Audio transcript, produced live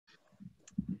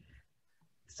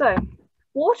So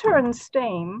water and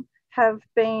steam have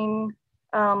been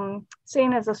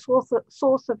seen as a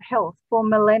source of health for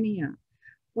millennia,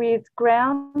 with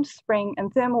ground, spring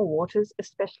and thermal waters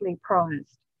especially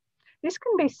prized. This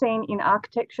can be seen in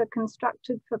architecture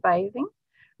constructed for bathing,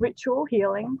 ritual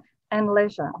healing and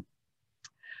leisure.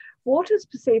 Waters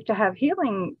perceived to have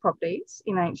healing properties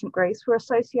in ancient Greece were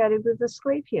associated with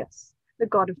Asclepius, the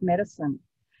god of medicine,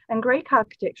 and Greek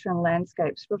architecture and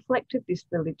landscapes reflected this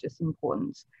religious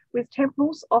importance, with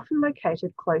temples often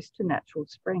located close to natural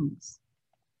springs.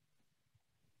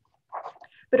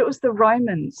 But it was the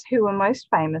Romans who were most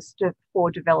famous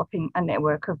for developing a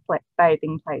network of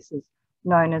bathing places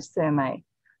known as thermae,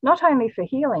 not only for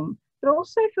healing, but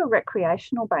also for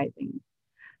recreational bathing.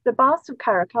 The baths of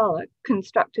Caracalla,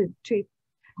 constructed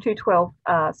 212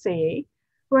 CE,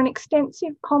 were an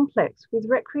extensive complex with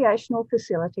recreational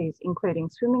facilities including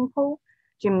swimming pool,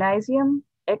 gymnasium,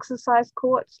 exercise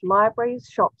courts, libraries,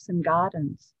 shops and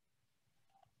gardens.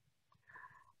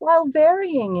 While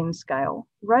varying in scale,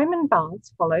 Roman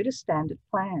baths followed a standard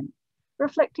plan,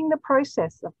 reflecting the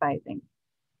process of bathing.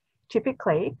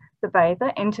 Typically, the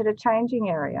bather entered a changing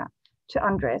area to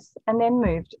undress and then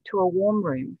moved to a warm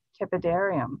room,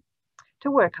 tepidarium, to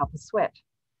work up a sweat.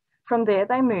 From there,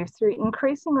 they moved through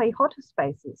increasingly hotter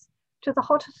spaces to the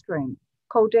hottest room,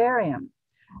 coldarium,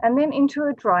 and then into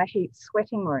a dry heat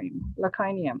sweating room,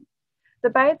 laconium.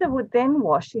 The bather would then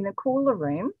wash in a cooler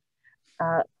room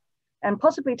and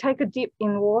possibly take a dip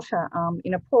in water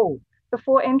in a pool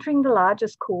before entering the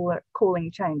largest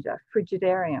cooling changer,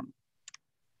 frigidarium.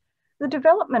 The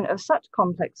development of such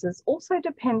complexes also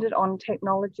depended on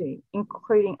technology,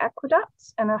 including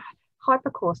aqueducts and a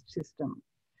hypercaust system,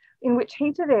 in which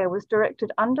heated air was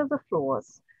directed under the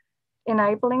floors,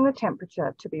 enabling the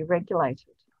temperature to be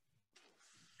regulated.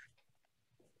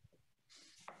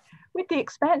 With the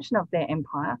expansion of their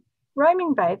empire,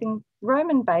 Roman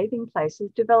bathing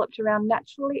places developed around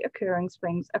naturally occurring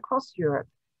springs across Europe,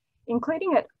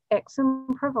 including at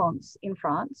Aix-en-Provence in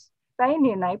France, Bay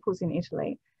near Naples in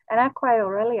Italy, and Aquae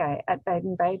Aureliae at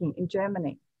Baden-Baden in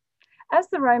Germany. As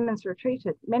the Romans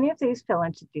retreated, many of these fell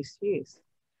into disuse.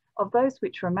 Of those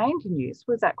which remained in use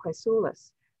was Aquae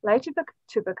Sulis, later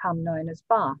to become known as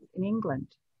Bath in England.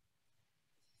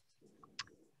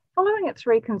 Following its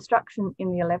reconstruction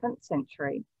in the 11th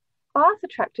century, Bath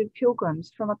attracted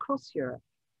pilgrims from across Europe.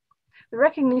 The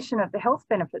recognition of the health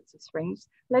benefits of springs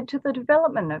led to the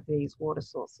development of these water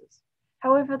sources.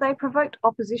 However, they provoked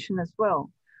opposition as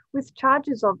well, with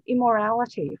charges of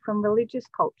immorality from religious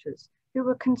cultures who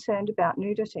were concerned about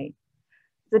nudity.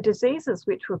 The diseases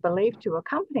which were believed to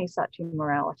accompany such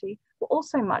immorality were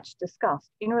also much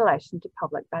discussed in relation to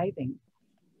public bathing.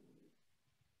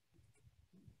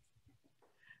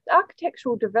 The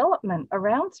architectural development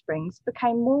around springs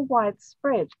became more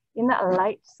widespread in the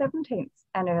late 17th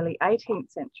and early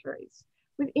 18th centuries,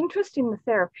 with interest in the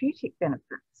therapeutic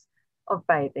benefits of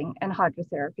bathing and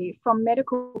hydrotherapy from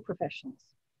medical professions.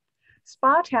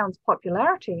 Spa towns'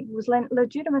 popularity was lent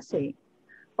legitimacy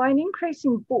by an increase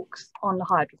in books on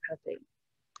hydropathy.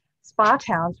 Spa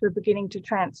towns were beginning to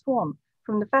transform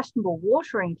from the fashionable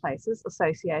watering places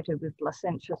associated with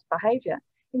licentious behaviour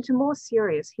into more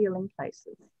serious healing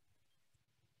places.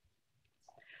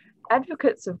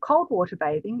 Advocates of cold water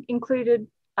bathing included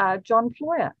John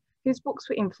Floyer, whose books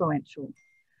were influential.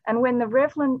 And when the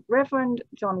Reverend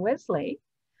John Wesley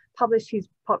published his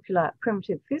popular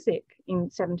Primitive Physic in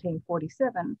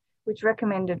 1747, which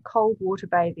recommended cold water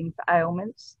bathing for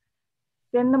ailments,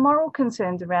 then the moral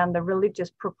concerns around the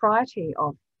religious propriety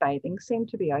of bathing seemed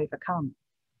to be overcome.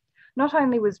 Not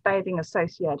only was bathing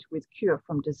associated with cure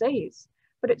from disease,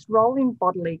 but its role in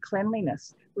bodily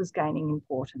cleanliness was gaining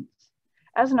importance.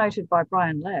 As noted by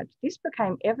Brian Ladd, this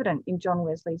became evident in John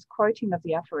Wesley's quoting of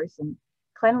the aphorism,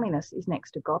 "Cleanliness is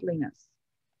next to godliness."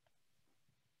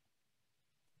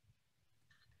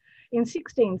 In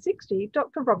 1660,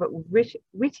 Dr. Robert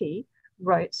Whitty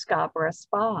wrote Scarborough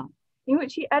Spa, in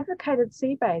which he advocated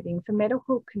sea bathing for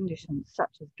medical conditions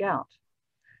such as gout.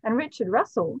 And Richard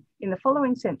Russell, in the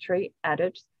following century,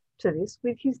 added to this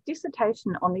with his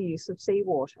dissertation on the use of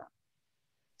seawater.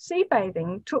 Sea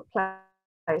bathing took place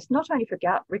not only for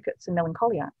gout, rickets and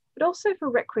melancholia, but also for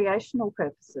recreational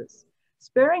purposes,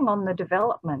 spurring on the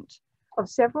development of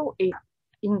several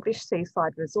English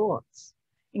seaside resorts,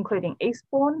 including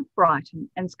Eastbourne, Brighton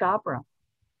and Scarborough.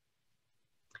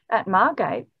 At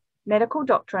Margate, medical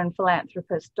doctor and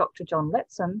philanthropist Dr. John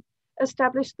Lettsom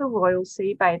established the Royal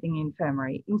Sea Bathing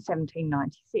Infirmary in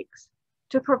 1796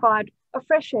 to provide a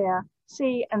fresh air,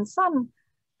 sea and sun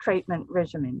treatment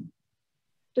regimen.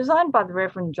 Designed by the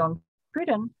Reverend John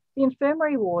Prudden, the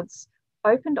infirmary wards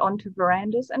opened onto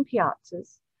verandas and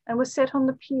piazzas and was set on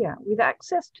the pier with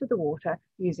access to the water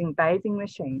using bathing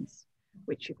machines,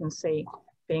 which you can see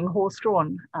being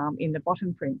horse-drawn in the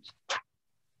bottom print.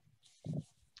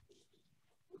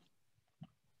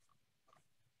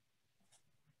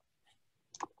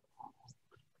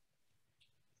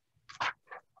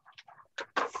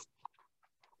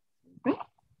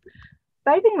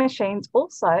 Bathing machines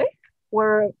also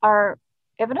are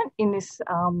evident in this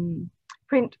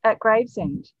print at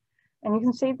Gravesend. And you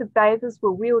can see the bathers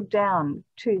were wheeled down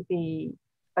to the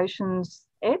ocean's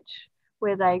edge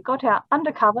where they got out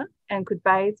undercover and could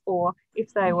bathe, or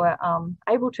if they were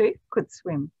able to, could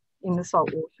swim in the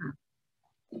salt water.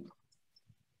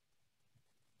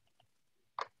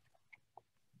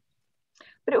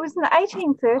 But it was in the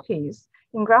 1830s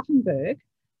in Grafenberg,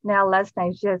 now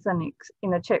Lasné Jeseník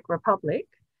in the Czech Republic,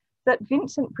 that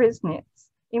Vincent Prisnitz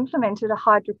implemented a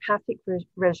hydropathic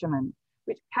regimen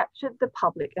which captured the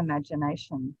public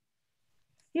imagination.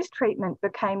 His treatment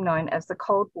became known as the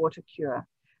cold water cure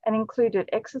and included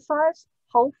exercise,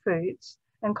 whole foods,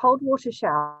 and cold water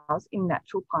showers in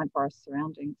natural pine forest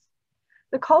surroundings.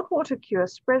 The cold water cure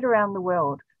spread around the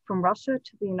world from Russia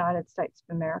to the United States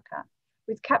of America,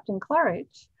 with Captain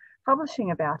Claridge publishing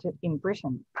about it in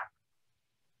Britain.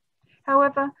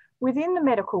 However, within the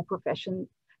medical profession,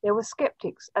 there were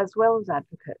skeptics as well as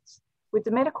advocates, with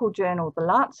the medical journal The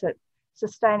Lancet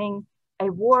sustaining a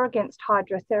war against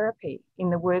hydrotherapy, in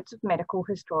the words of medical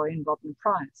historian Robin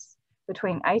Price,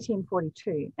 between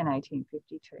 1842 and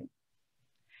 1852.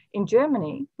 In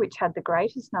Germany, which had the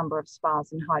greatest number of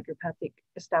spas and hydropathic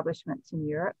establishments in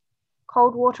Europe,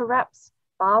 cold water wraps,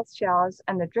 baths, showers,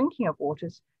 and the drinking of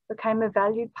waters became a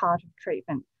valued part of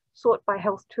treatment sought by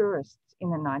health tourists in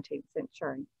the 19th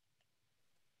century.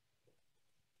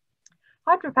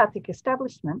 Hydropathic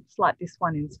establishments, like this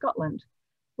one in Scotland,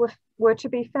 were to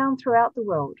be found throughout the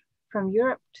world, from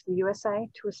Europe to the USA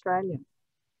to Australia.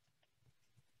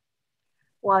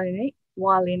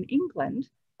 While in England,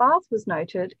 Bath was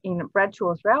noted in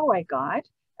Bradshaw's Railway Guide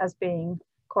as being,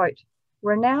 quote,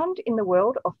 renowned in the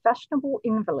world of fashionable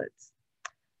invalids.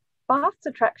 Bath's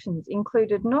attractions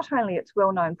included not only its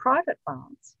well-known private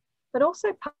baths, but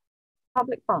also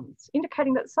public baths,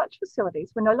 indicating that such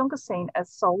facilities were no longer seen as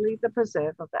solely the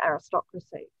preserve of the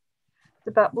aristocracy,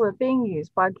 but were being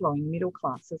used by a growing middle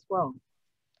class as well.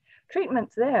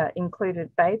 Treatments there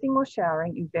included bathing or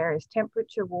showering in various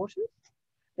temperature waters,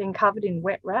 being covered in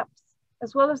wet wraps,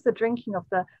 as well as the drinking of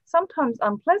the sometimes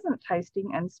unpleasant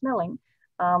tasting and smelling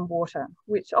water,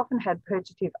 which often had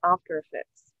purgative after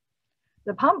effects.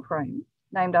 The pump room,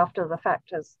 named after the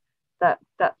fact that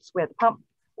that's where the pump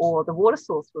or the water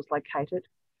source was located,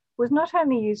 was not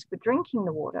only used for drinking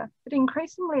the water, but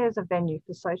increasingly as a venue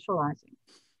for socialising.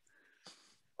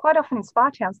 Quite often in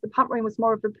spa towns, the pump room was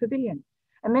more of a pavilion,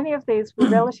 and many of these were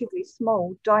relatively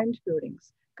small domed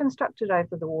buildings constructed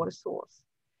over the water source.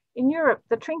 In Europe,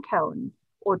 the Trinkhallen,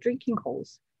 or drinking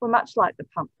halls, were much like the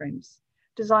pump rooms,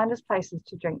 designed as places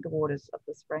to drink the waters of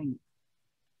the spring.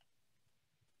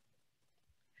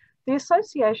 The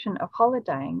association of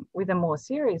holidaying with a more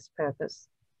serious purpose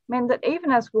meant that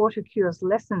even as water cures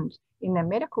lessened in their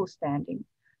medical standing,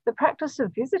 the practice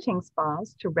of visiting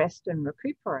spas to rest and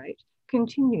recuperate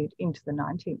continued into the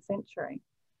 19th century.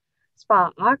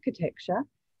 Spa architecture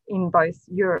in both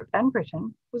Europe and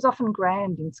Britain was often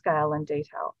grand in scale and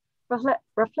detail,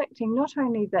 reflecting not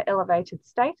only the elevated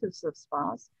status of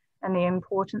spas and the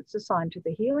importance assigned to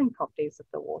the healing properties of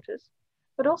the waters,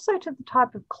 but also to the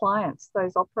type of clients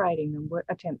those operating them were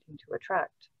attempting to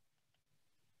attract.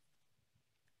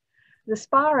 The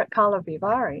spa at Cala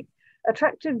Vivari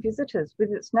attracted visitors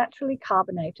with its naturally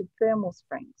carbonated thermal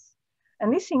springs,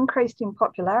 and this increased in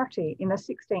popularity in the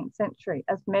 16th century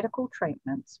as medical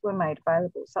treatments were made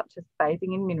available, such as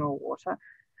bathing in mineral water,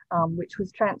 which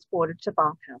was transported to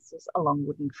bathhouses along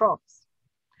wooden troughs.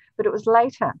 But it was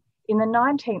later, in the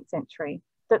 19th century,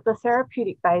 that the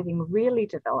therapeutic bathing really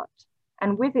developed,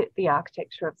 and with it the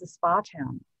architecture of the spa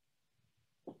town.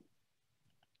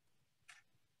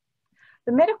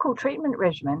 The medical treatment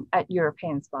regimen at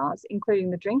European spas,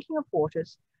 including the drinking of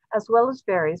waters, as well as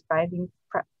various bathing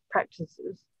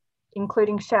practices,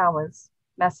 including showers,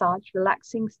 massage,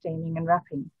 relaxing, steaming, and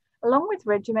wrapping, along with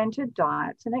regimented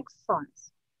diets and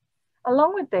exercise.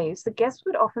 Along with these, the guests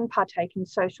would often partake in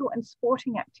social and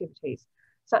sporting activities,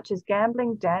 such as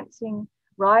gambling, dancing,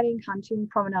 riding, hunting,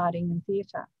 promenading, and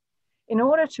theatre. In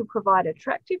order to provide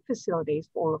attractive facilities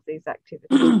for all of these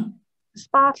activities, the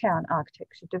spa town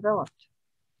architecture developed.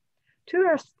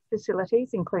 Tourist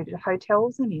facilities included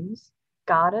hotels and inns,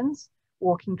 gardens,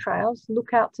 walking trails,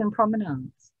 lookouts and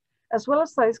promenades, as well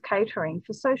as those catering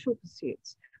for social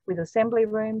pursuits with assembly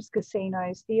rooms,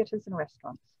 casinos, theatres and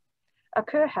restaurants. A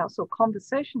kurhaus or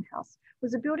conversation house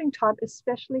was a building type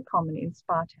especially common in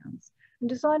spa towns and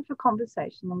designed for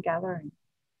conversation and gathering.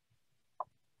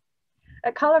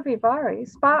 At Calavivare,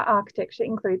 spa architecture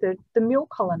included the mill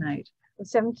colonnade of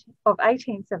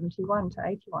 1871 to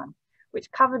 81,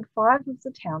 which covered 5 of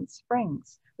the town's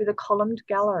springs with a columned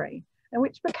gallery and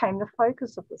which became the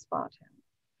focus of the spa town.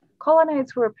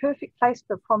 Colonnades were a perfect place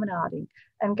for promenading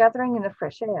and gathering in the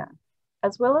fresh air,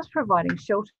 as well as providing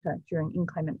shelter during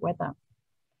inclement weather.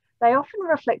 They often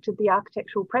reflected the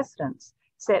architectural precedents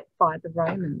set by the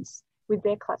Romans with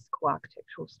their classical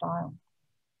architectural style.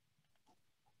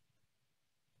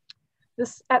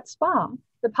 At Spa,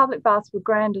 the public baths were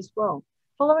grand as well,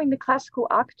 following the classical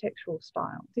architectural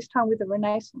style, this time with a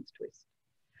Renaissance twist.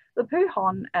 The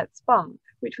Puhon at Spa,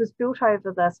 which was built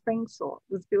over a spring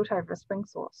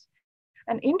source.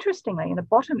 And interestingly, in the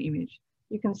bottom image,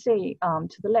 you can see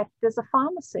to the left, there's a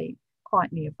pharmacy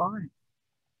quite nearby.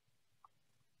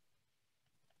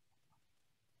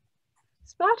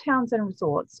 Spa towns and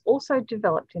resorts also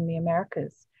developed in the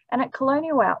Americas and at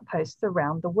colonial outposts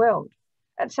around the world.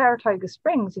 At Saratoga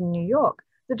Springs in New York,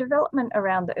 the development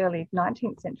around the early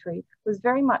 19th century was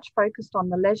very much focused on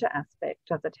the leisure aspect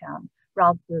of the town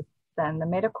rather than the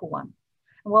medical one.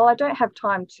 And while I don't have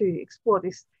time to explore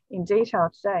this in detail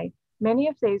today, many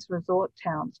of these resort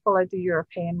towns followed the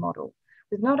European model,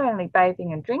 with not only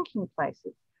bathing and drinking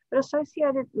places, but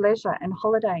associated leisure and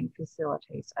holidaying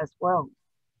facilities as well.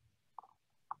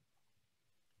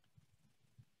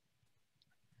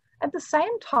 At the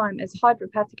same time as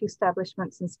hydropathic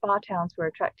establishments and spa towns were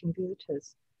attracting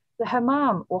visitors, the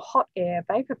hammam or hot air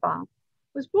vapor bath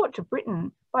was brought to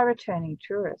Britain by returning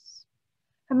tourists.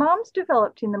 Hammams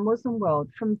developed in the Muslim world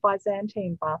from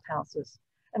Byzantine bathhouses,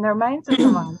 and the remains of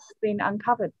hammams have been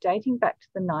uncovered dating back to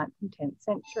the 9th and 10th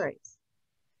centuries.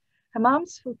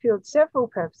 Hammams fulfilled several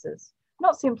purposes,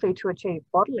 not simply to achieve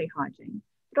bodily hygiene,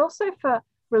 but also for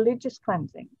religious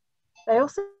cleansing. They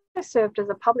also served as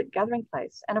a public gathering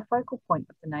place and a focal point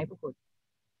of the neighbourhood.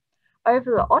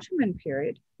 Over the Ottoman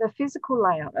period, the physical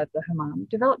layout of the hammam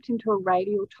developed into a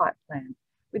radial type plan,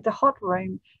 with the hot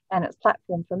room and its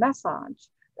platform for massage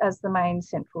as the main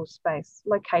central space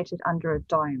located under a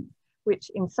dome, which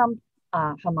in some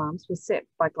hammams was set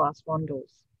by glass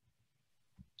rondels.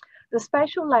 The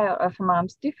spatial layout of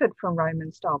hammams differed from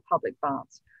Roman-style public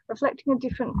baths, reflecting a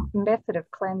different method of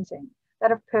cleansing,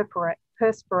 that of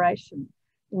perspiration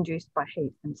induced by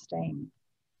heat and steam.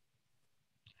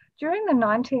 During the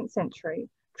 19th century,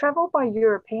 travel by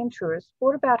European tourists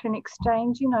brought about an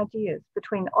exchange in ideas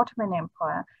between the Ottoman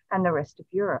Empire and the rest of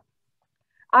Europe.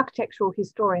 Architectural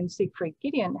historian Siegfried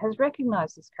Gideon has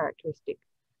recognised this characteristic,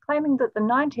 claiming that the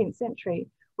 19th century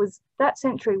was that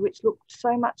century which looked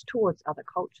so much towards other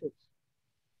cultures.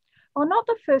 While not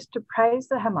the first to praise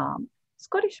the hammam,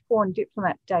 Scottish-born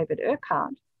diplomat David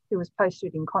Urquhart, who was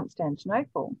posted in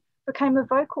Constantinople, became a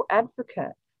vocal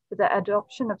advocate for the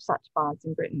adoption of such baths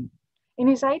in Britain. In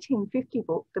his 1850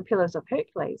 book, The Pillars of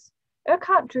Hercules,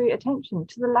 Urquhart drew attention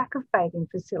to the lack of bathing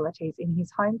facilities in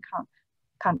his home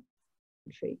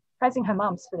country, praising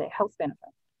hammams for their health benefit.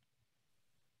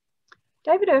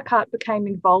 David Urquhart became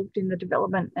involved in the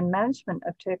development and management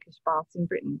of Turkish baths in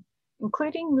Britain,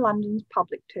 including London's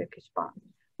public Turkish bath,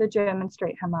 the Jermyn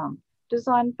Street Hammam,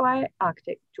 designed by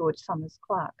architect George Somers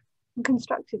Clark and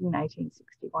constructed in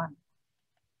 1861.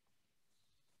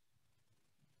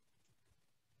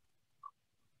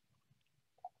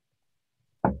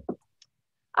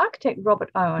 Architect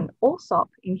Robert Owen Alsop,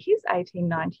 in his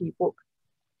 1890 book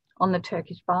on the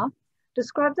Turkish bath,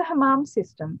 described the hammam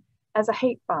system as a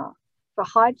heat bath for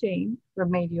hygiene,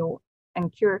 remedial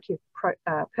and curative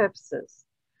purposes.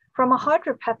 From a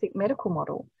hydropathic medical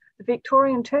model, the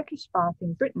Victorian Turkish bath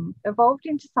in Britain evolved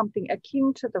into something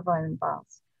akin to the Roman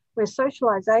baths, where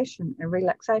socialisation and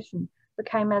relaxation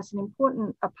became as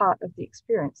important a part of the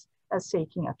experience as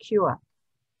seeking a cure.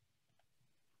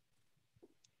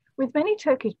 With many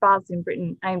Turkish baths in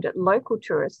Britain aimed at local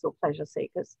tourists or pleasure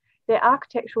seekers, their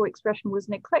architectural expression was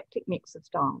an eclectic mix of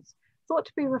styles, thought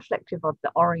to be reflective of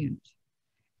the Orient.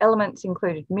 Elements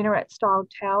included minaret-style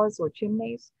towers or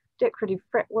chimneys, decorative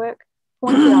fretwork,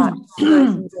 pointy arch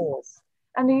windows and doors,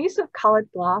 and the use of coloured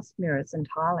glass mirrors and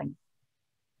tiling.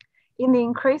 In the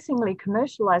increasingly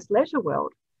commercialised leisure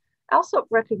world, Alsop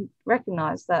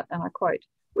recognised that, and I quote,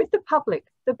 "With the public,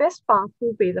 the best bath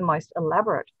will be the most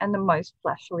elaborate and the most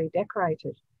flashily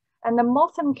decorated, and the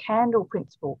moth and candle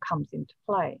principle comes into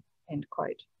play," end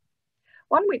quote.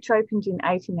 One which opened in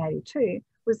 1882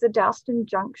 was the Dalston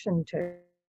Junction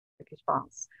Turkish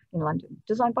baths in London,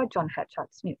 designed by John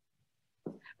Hatchard Smith.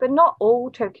 But not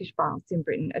all Turkish baths in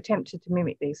Britain attempted to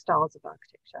mimic these styles of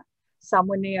architecture. Some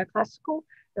were neoclassical,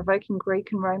 evoking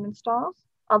Greek and Roman styles.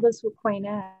 Others were Queen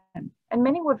Anne, and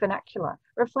many were vernacular,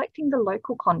 reflecting the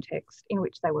local context in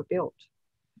which they were built.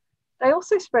 They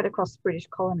also spread across the British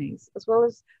colonies, as well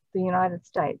as the United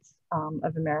States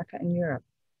of America and Europe.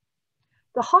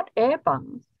 The hot air bath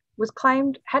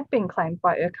had been claimed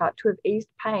by Urquhart to have eased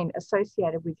pain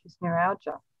associated with his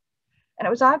neuralgia. And it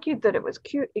was argued that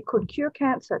it could cure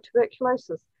cancer,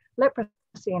 tuberculosis, leprosy,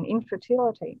 and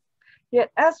infertility.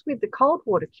 Yet, as with the cold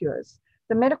water cures,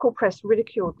 the medical press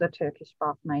ridiculed the Turkish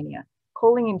bath mania,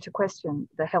 calling into question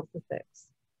the health effects.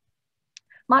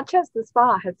 Much as the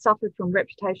spa had suffered from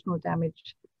reputational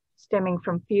damage stemming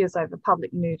from fears over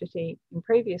public nudity in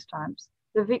previous times,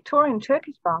 the Victorian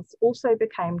Turkish baths also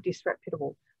became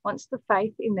disreputable once the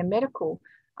faith in the medical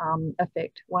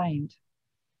effect waned.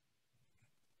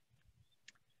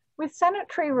 With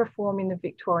sanitary reform in the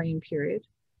Victorian period,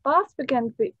 baths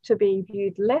began to be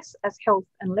viewed less as health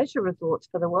and leisure resorts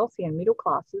for the wealthy and middle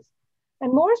classes,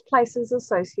 and more as places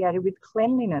associated with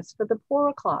cleanliness for the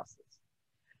poorer classes.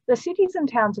 The cities and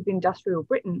towns of industrial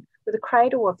Britain were the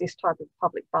cradle of this type of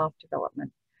public bath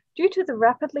development due to the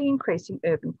rapidly increasing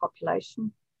urban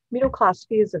population, middle-class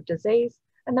fears of disease,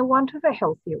 and the want of a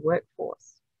healthier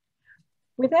workforce.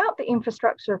 Without the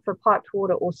infrastructure for piped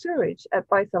water or sewerage at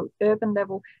both an urban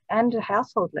level and a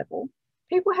household level,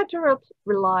 people had to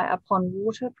rely upon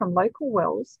water from local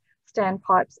wells,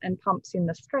 standpipes, and pumps in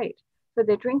the street for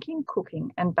their drinking,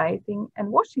 cooking, and bathing and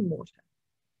washing water.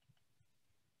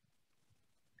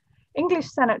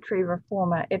 English sanitary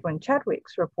reformer Edwin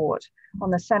Chadwick's report on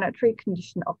the sanitary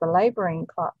condition of the labouring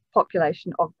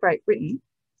population of Great Britain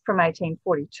from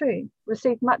 1842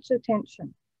 received much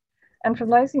attention, and from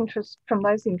those interested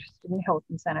in health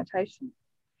and sanitation.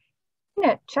 In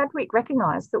it, Chadwick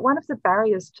recognised that one of the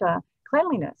barriers to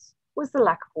cleanliness was the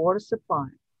lack of water supply.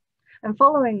 And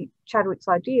following Chadwick's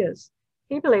ideas,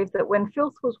 he believed that when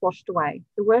filth was washed away,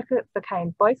 the worker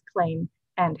became both clean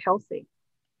and healthy.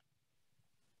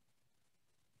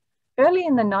 Early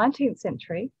in the 19th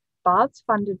century, baths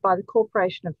funded by the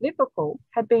Corporation of Liverpool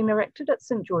had been erected at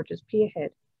St George's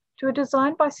Pierhead to a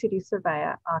design by city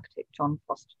surveyor architect John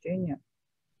Foster Jr.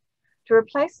 to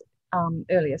replace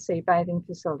earlier sea bathing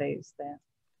facilities there.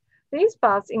 These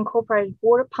baths incorporated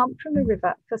water pumped from the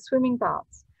river for swimming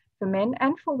baths for men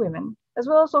and for women, as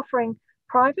well as offering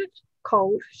private,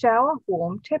 cold, shower,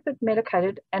 warm, tepid,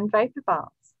 medicated and vapour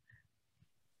baths.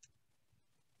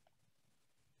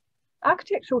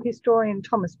 Architectural historian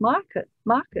Thomas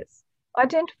Marcus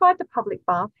identified the public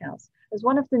bathhouse as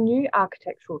one of the new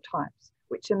architectural types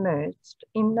which emerged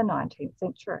in the 19th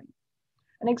century.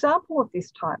 An example of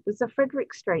this type was the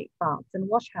Frederick Street baths and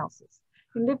washhouses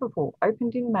in Liverpool,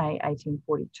 opened in May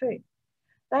 1842.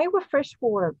 They were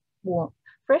freshwater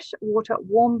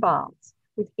warm baths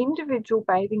with individual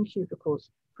bathing cubicles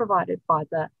provided by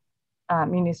the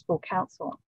municipal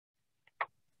council.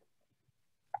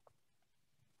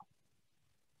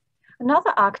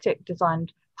 Another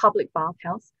architect-designed public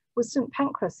bathhouse was St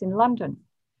Pancras in London.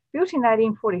 Built in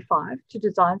 1845 to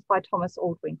designs by Thomas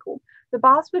Aldwinkle, the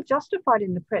baths were justified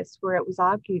in the press where it was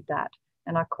argued that,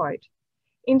 and I quote,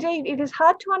 "Indeed, it is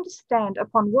hard to understand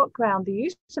upon what ground the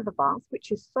use of a bath,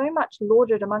 which is so much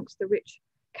lauded amongst the rich,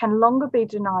 can longer be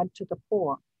denied to the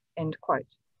poor," end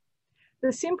quote.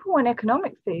 The simple and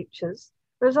economic features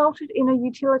resulted in a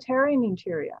utilitarian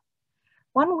interior,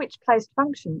 one which placed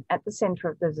function at the centre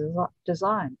of the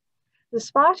design. The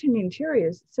Spartan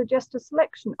interiors suggest a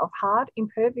selection of hard,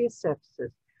 impervious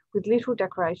surfaces with little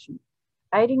decoration,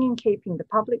 aiding in keeping the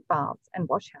public baths and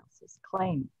washhouses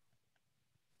clean.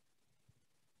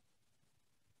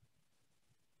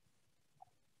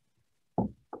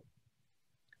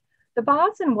 The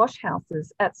baths and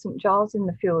washhouses at St Giles in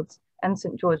the Fields and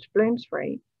St George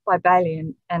Bloomsbury by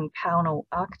Bailey and Pownall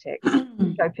architects,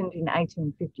 which opened in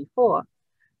 1854,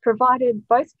 provided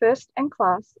both first and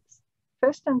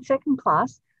second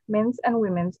class men's and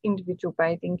women's individual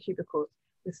bathing cubicles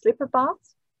with slipper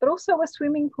baths, but also a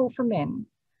swimming pool for men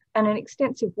and an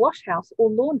extensive washhouse or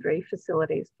laundry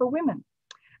facilities for women.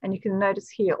 And you can notice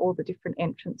here all the different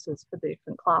entrances for the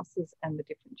different classes and the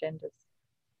different genders.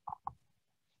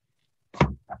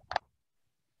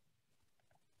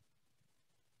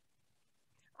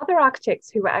 Other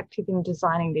architects who were active in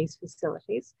designing these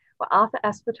facilities were Arthur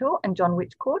Aspetell and John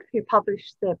Whichcourt, who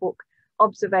published their book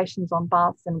Observations on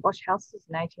Baths and Washhouses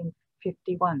in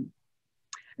 1851.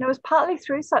 And it was partly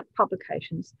through such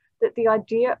publications that the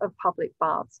idea of public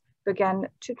baths began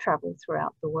to travel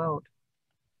throughout the world.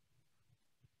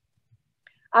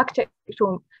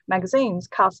 Architectural magazines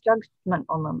cast judgment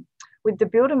on them, with the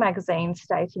Builder magazine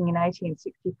stating in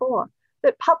 1864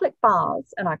 that public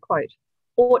baths, and I quote,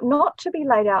 ought not to be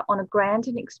laid out on a grand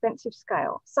and expensive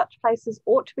scale. Such places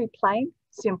ought to be plain,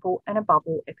 simple, and above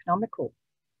all economical.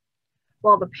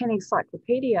 While the penny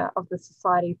cyclopedia of the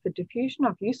Society for Diffusion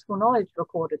of Useful Knowledge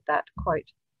recorded that,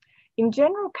 quote, in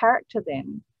general character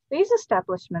then, these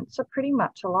establishments are pretty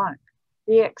much alike.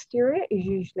 The exterior is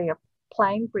usually a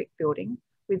plain brick building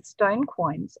with stone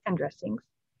quoins and dressings,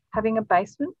 having a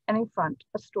basement and in front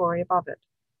a story above it,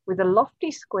 with a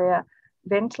lofty square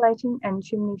ventilating and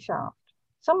chimney shaft,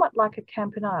 somewhat like a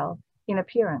campanile in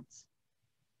appearance.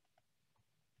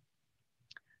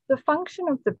 The function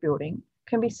of the building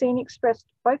can be seen expressed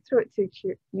both through its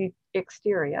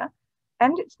exterior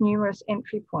and its numerous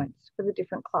entry points for the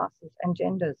different classes and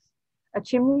genders, a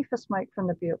chimney for smoke from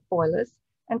the boilers,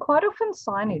 and quite often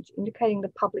signage indicating the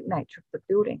public nature of the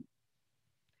building.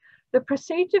 The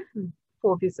procedure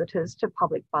for visitors to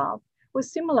public baths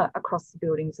was similar across the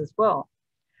buildings as well.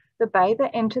 The bather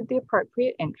entered the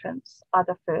appropriate entrance,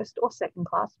 either first or second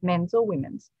class, men's or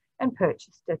women's, and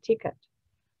purchased a ticket.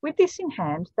 With this in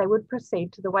hand, they would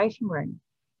proceed to the waiting room,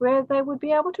 where they would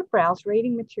be able to browse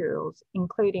reading materials,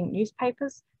 including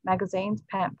newspapers, magazines,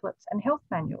 pamphlets, and health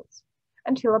manuals,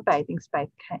 until a bathing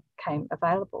space came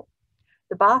available.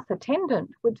 The bath attendant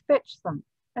would fetch them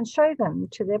and show them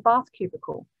to their bath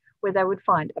cubicle, where they would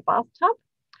find a bathtub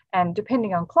and,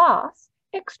 depending on class,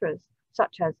 extras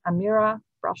such as a mirror,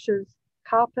 brushes,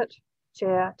 carpet,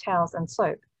 chair, towels, and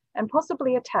soap, and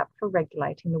possibly a tap for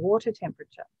regulating the water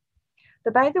temperature.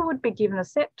 The bather would be given a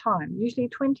set time, usually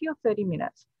 20 or 30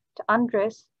 minutes, to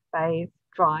undress, bathe,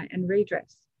 dry, and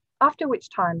redress, after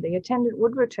which time the attendant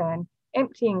would return,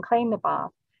 empty and clean the bath,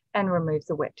 and remove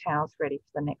the wet towels ready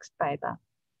for the next bather.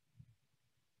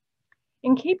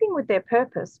 In keeping with their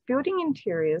purpose, building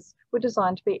interiors were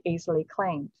designed to be easily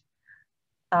cleaned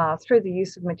through the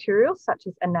use of materials such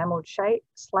as enamelled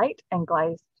slate and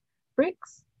glazed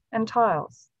bricks and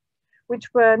tiles,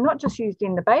 which were not just used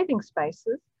in the bathing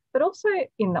spaces, but also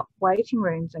in the waiting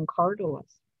rooms and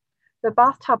corridors. The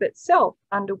bathtub itself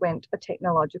underwent a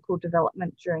technological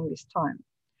development during this time.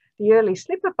 The early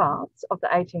slipper baths of the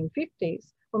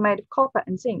 1850s were made of copper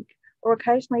and zinc, or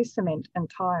occasionally cement and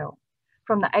tile.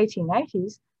 From the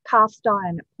 1880s, cast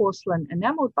iron porcelain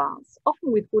enamelled baths,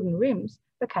 often with wooden rims,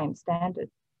 became standard.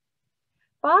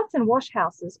 Baths and wash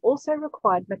houses also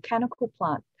required mechanical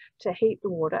plant to heat the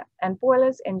water, and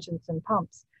boilers, engines, and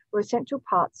pumps were essential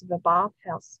parts of a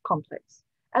bathhouse complex,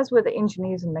 as were the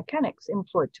engineers and mechanics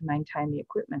employed to maintain the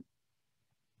equipment.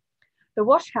 The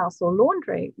wash house or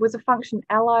laundry was a function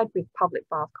allied with public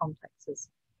bath complexes.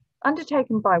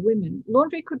 Undertaken by women,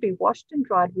 laundry could be washed and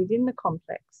dried within the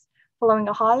complex, following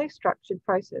a highly structured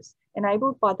process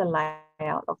enabled by the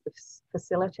layout of the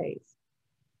facilities.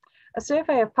 A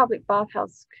survey of public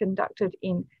bathhouses conducted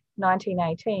in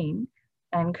 1918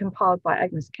 and compiled by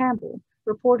Agnes Campbell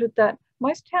reported that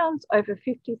most towns over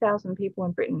 50,000 people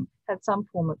in Britain had some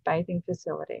form of bathing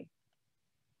facility.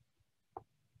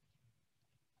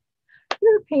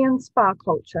 European spa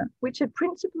culture, which had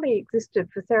principally existed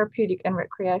for therapeutic and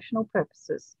recreational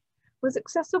purposes, was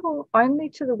accessible only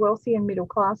to the wealthy and middle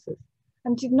classes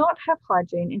and did not have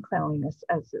hygiene and cleanliness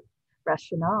as a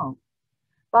rationale.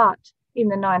 But in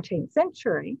the 19th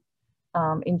century,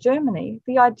 in Germany,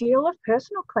 the ideal of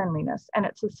personal cleanliness and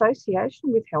its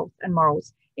association with health and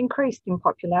morals increased in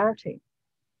popularity.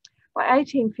 By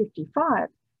 1855,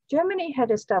 Germany had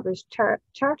established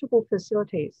charitable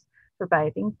facilities for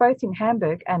bathing, both in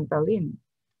Hamburg and Berlin.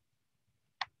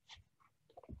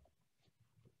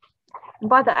 And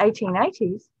by the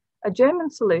 1880s, a German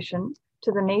solution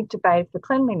to the need to bathe for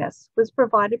cleanliness was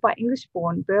provided by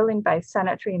English-born, Berlin-based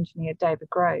sanitary engineer David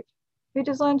Grove, who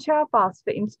designed shower baths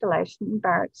for installation in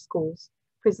barracks, schools,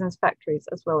 prisons, factories,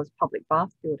 as well as public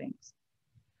bath buildings.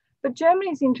 But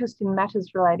Germany's interest in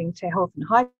matters relating to health and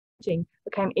hygiene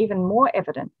became even more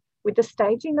evident with the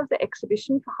staging of the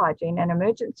Exhibition for Hygiene and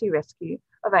Emergency Rescue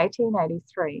of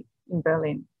 1883 in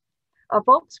Berlin. A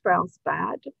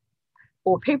Volksbrauchsbad,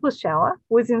 or people's shower,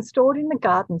 was installed in the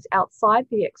gardens outside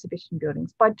the exhibition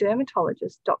buildings by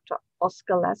dermatologist Dr.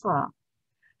 Oskar Lazar.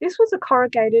 This was a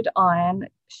corrugated iron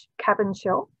cabin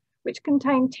shell which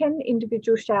contained 10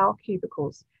 individual shower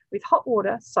cubicles with hot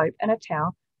water, soap and a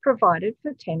towel provided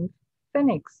for 10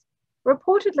 pfennigs.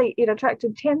 Reportedly, it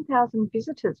attracted 10,000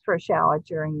 visitors for a shower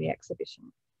during the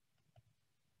exhibition.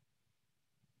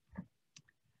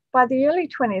 By the early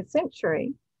 20th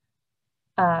century,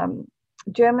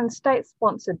 German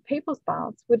state-sponsored people's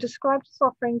baths were described as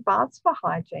offering baths for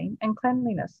hygiene and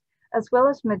cleanliness, as well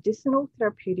as medicinal,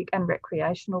 therapeutic and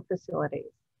recreational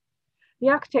facilities. The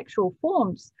architectural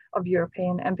forms of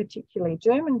European and particularly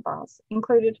German baths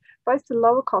included both the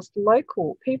lower-cost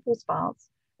local people's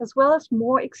baths as well as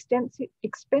more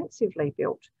expensively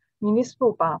built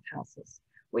municipal bathhouses,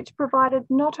 which provided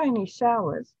not only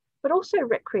showers, but also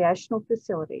recreational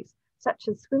facilities such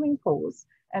as swimming pools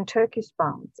and Turkish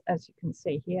baths, as you can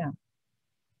see here.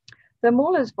 The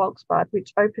Müllers Volksbad,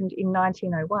 which opened in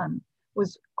 1901,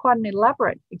 was quite an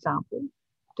elaborate example,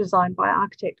 designed by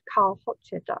architect Karl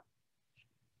Hochstetter.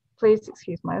 Please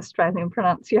excuse my Australian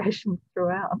pronunciation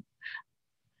throughout.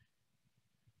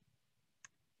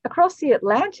 Across the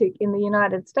Atlantic in the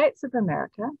United States of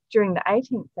America, during the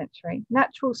 18th century,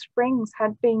 natural springs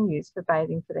had been used for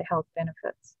bathing for their health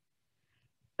benefits.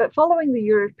 But following the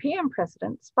European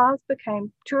precedent, spas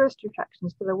became tourist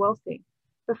attractions for the wealthy,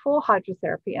 before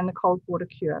hydrotherapy and the cold water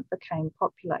cure became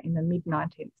popular in the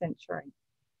mid-19th century.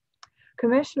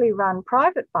 Commercially run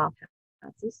private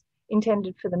bathhouses,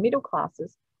 intended for the middle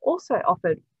classes, also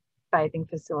offered bathing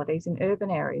facilities in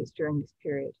urban areas during this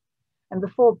period. And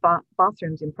before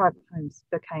bathrooms in private homes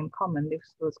became common,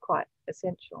 this was quite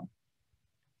essential.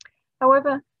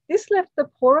 However, this left the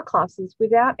poorer classes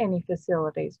without any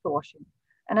facilities for washing.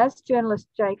 And as journalist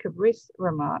Jacob Riss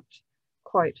remarked,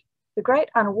 quote, "The great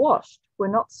unwashed were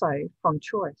not so from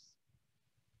choice."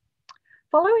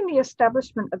 Following the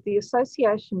establishment of the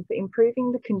Association for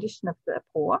Improving the Condition of the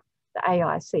Poor, the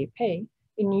AICP,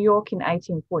 in New York in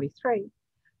 1843,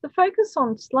 the focus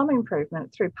on slum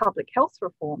improvement through public health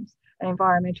reforms and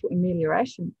environmental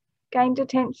amelioration gained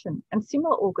attention, and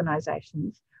similar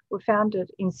organisations were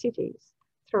founded in cities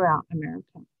throughout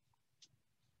America.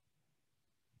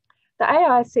 The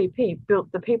AICP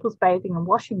built the People's Bathing and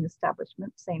Washing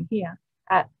Establishment, seen here,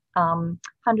 at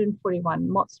 141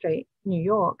 Mott Street, New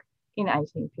York, in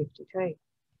 1852.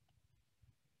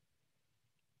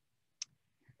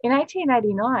 In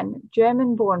 1889,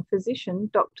 German-born physician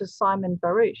Dr. Simon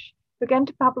Baruch began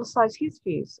to publicise his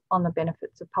views on the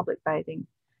benefits of public bathing,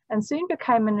 and soon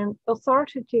became an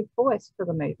authoritative voice for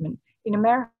the movement in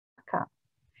America.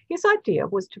 His idea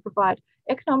was to provide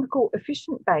economical,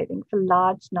 efficient bathing for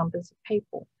large numbers of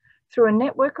people through a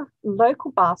network of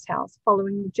local bathhouses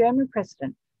following the German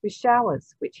precedent with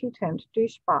showers, which he termed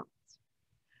douche baths.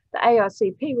 The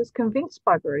AICP was convinced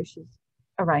by Baruch's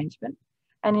arrangement,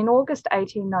 and in August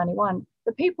 1891,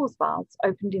 the People's Baths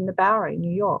opened in the Bowery,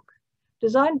 New York.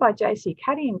 Designed by J.C.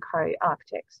 Caddy & Co.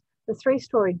 architects, the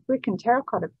three-storied brick and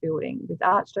terracotta building with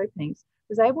arched openings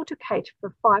was able to cater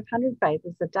for 500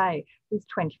 bathers a day with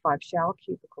 25 shower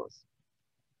cubicles.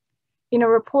 In a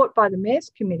report by the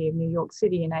Mayor's Committee of New York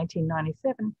City in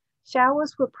 1897,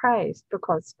 showers were praised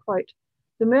because, quote,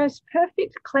 "the most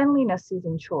perfect cleanliness is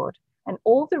ensured, and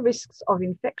all the risks of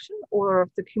infection or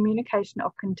of the communication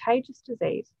of contagious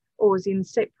disease, or is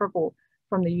inseparable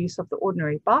from the use of the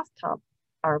ordinary bathtub,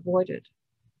 are avoided."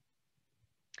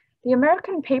 The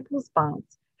American People's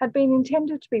Baths had been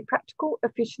intended to be practical,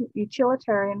 efficient,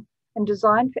 utilitarian, and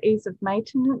designed for ease of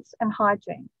maintenance and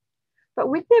hygiene. But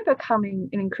with their becoming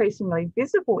an increasingly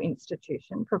visible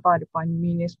institution provided by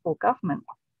municipal government,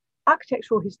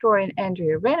 architectural historian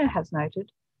Andrea Renner has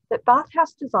noted that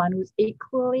bathhouse design was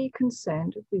equally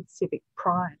concerned with civic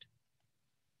pride.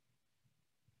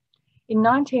 In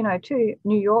 1902,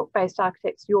 New York-based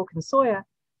architects York and Sawyer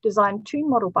designed 2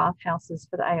 model bathhouses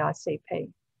for the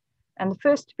AICP, and the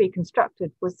first to be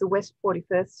constructed was the West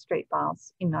 41st Street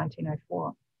Baths in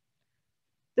 1904.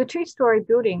 The 2-storey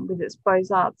building with its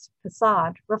Beaux-Arts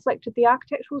facade reflected the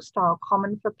architectural style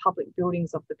common for public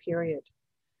buildings of the period.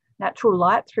 Natural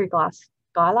light through glass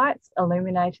skylights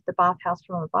illuminated the bathhouse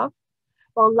from above,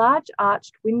 while large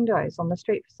arched windows on the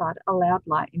street facade allowed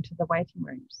light into the waiting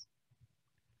rooms.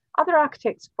 Other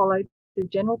architects followed the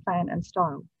general plan and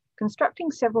style,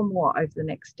 constructing several more over the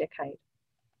next decade.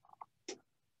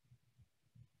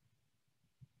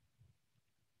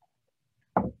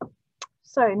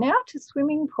 So now to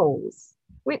swimming pools,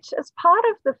 which as part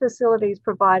of the facilities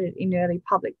provided in early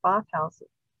public bathhouses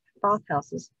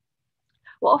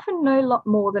were often no lot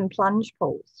more than plunge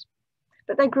pools,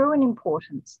 but they grew in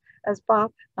importance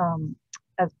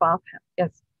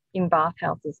in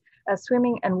bathhouses as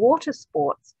swimming and water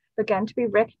sports began to be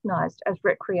recognised as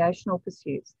recreational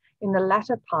pursuits in the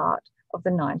latter part of the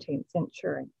 19th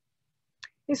century.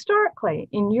 Historically,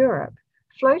 in Europe,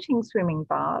 floating swimming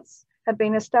baths had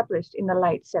been established in the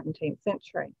late 17th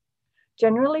century.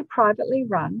 Generally privately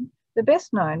run, the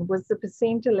best known was the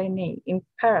Piscine de Ligny in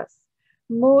Paris,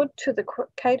 moored to the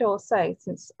Quai d'Orsay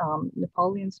since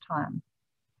Napoleon's time.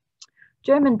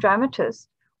 German dramatist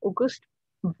August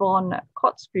von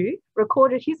Kotzebue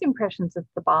recorded his impressions of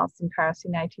the baths in Paris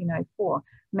in 1804,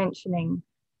 mentioning,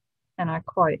 and I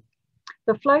quote,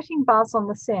 "the floating baths on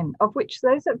the Seine, of which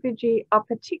those at Vichy are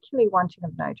particularly wanting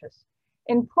of notice.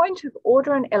 In point of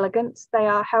order and elegance, they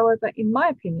are, however, in my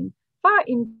opinion, far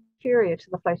inferior to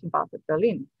the floating bath of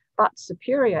Berlin, but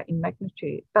superior in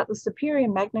magnitude. But the superior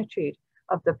magnitude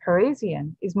of the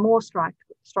Parisian is more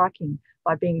striking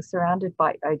by being surrounded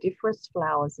by odoriferous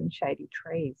flowers and shady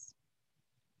trees.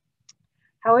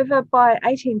 However, by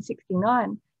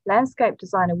 1869, landscape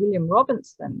designer William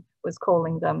Robinson was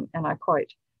calling them, and I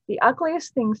quote, "the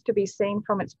ugliest things to be seen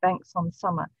from its banks on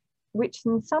summer, which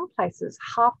in some places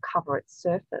half cover its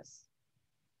surface."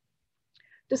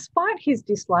 Despite his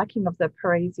disliking of the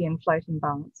Parisian floating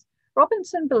baths,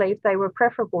 Robinson believed they were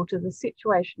preferable to the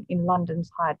situation in London's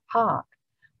Hyde Park,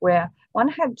 where one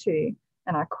had to,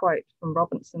 and I quote from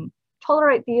Robinson,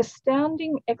 "tolerate the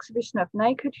astounding exhibition of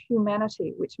naked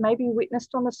humanity which may be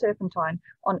witnessed on the Serpentine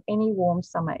on any warm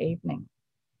summer evening."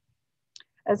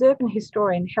 As urban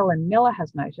historian Helen Miller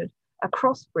has noted,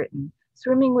 across Britain,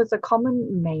 swimming was a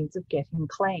common means of getting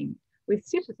clean, with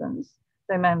citizens,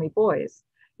 though mainly boys,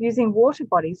 using water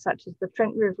bodies such as the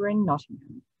Trent River in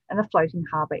Nottingham and the floating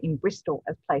harbour in Bristol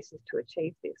as places to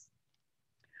achieve this.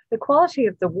 The quality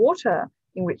of the water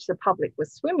in which the public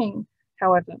was swimming,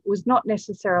 however, was not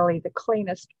necessarily the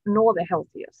cleanest nor the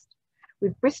healthiest,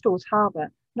 with Bristol's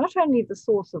harbour not only the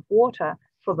source of water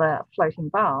for the floating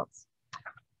baths,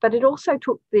 but it also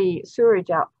took the sewerage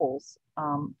outfalls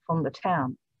from the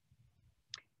town.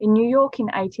 In New York in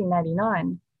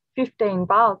 1889, 15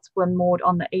 baths were moored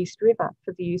on the East River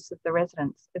for the use of the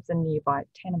residents of the nearby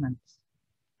tenements.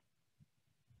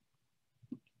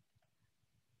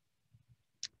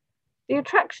 The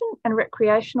attraction and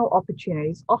recreational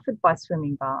opportunities offered by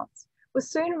swimming baths were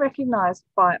soon recognised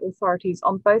by authorities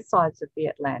on both sides of the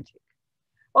Atlantic.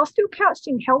 While still couched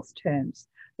in health terms,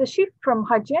 the shift from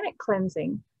hygienic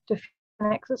cleansing to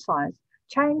physical exercise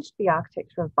changed the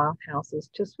architecture of bathhouses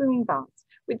to swimming baths,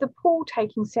 with the pool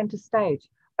taking centre stage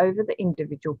over the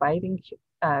individual bathing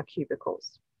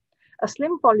cubicles. A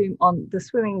slim volume on the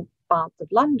swimming baths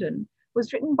of London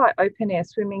was written by open-air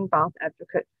swimming bath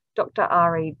advocate Dr.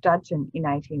 R.E. Dudgeon in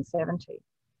 1870.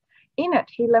 In it,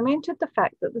 he lamented the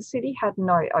fact that the city had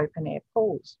no open-air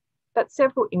pools, but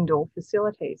several indoor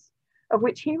facilities, of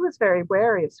which he was very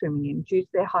wary of swimming in due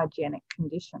to their hygienic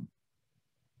condition.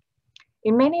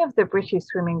 In many of the British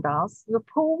swimming baths, the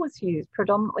pool was used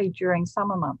predominantly during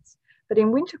summer months, but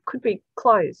in winter could be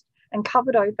closed and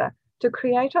covered over to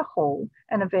create a hall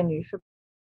and a venue for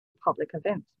public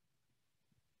events.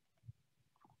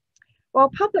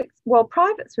 While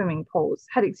private swimming pools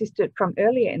had existed from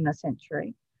earlier in the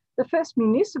century, the first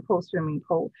municipal swimming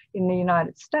pool in the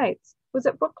United States was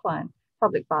at Brookline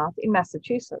Public Bath in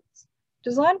Massachusetts.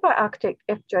 Designed by architect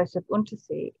F. Joseph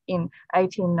Untersee in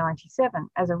 1897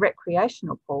 as a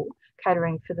recreational pool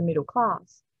catering for the middle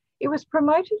class, it was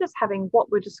promoted as having what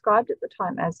were described at the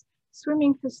time as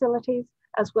swimming facilities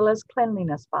as well as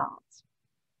cleanliness baths.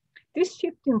 This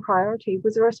shift in priority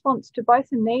was a response to both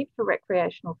the need for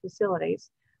recreational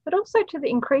facilities, but also to the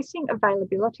increasing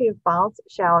availability of baths,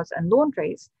 showers and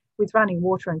laundries with running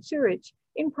water and sewage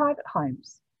in private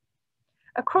homes.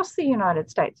 Across the United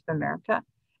States of America,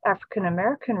 African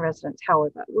American residents,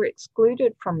 however, were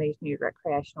excluded from these new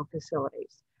recreational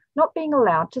facilities, not being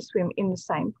allowed to swim in the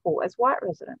same pool as white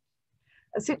residents,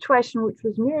 a situation which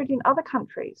was mirrored in other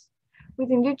countries, with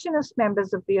Indigenous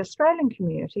members of the Australian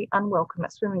community unwelcome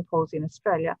at swimming pools in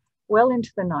Australia well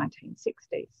into the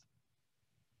 1960s.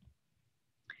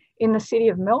 In the city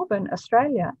of Melbourne,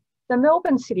 Australia, the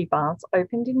Melbourne City Baths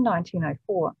opened in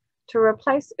 1904 to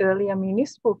replace earlier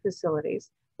municipal facilities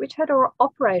which had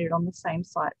operated on the same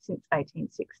site since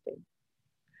 1860.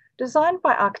 Designed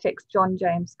by architects John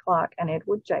James Clark and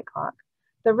Edward J. Clark,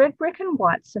 the red brick and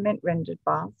white cement rendered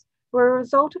baths were a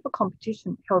result of a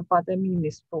competition held by the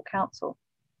Municipal Council.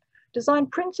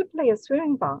 Designed principally as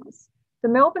swimming baths, the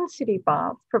Melbourne City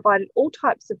Baths provided all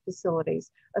types of facilities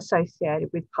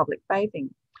associated with public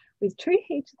bathing, with 2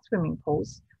 heated swimming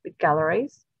pools with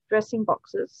galleries, dressing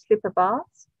boxes, slipper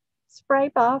baths, spray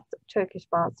baths, Turkish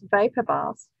baths, vapour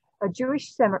baths, a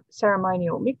Jewish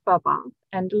ceremonial mikvah bath,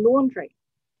 and laundry.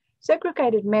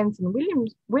 Segregated men's and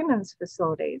women's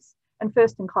facilities and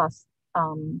first and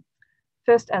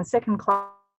second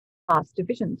class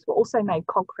divisions were also made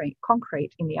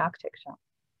concrete in the architecture.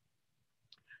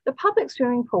 The public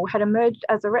swimming pool had emerged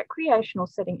as a recreational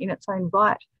setting in its own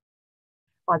right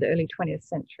by the early 20th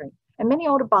century, and many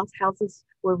older bathhouses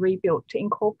were rebuilt to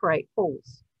incorporate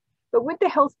pools. But with the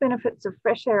health benefits of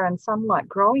fresh air and sunlight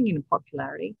growing in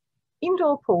popularity,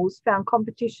 indoor pools found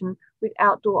competition with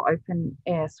outdoor open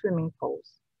air swimming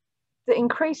pools. The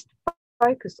increased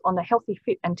focus on the healthy,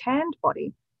 fit and tanned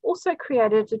body also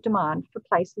created a demand for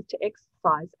places to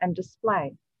exercise and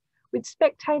display, with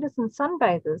spectators and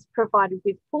sunbathers provided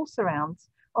with pool surrounds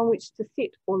on which to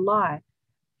sit or lie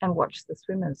and watch the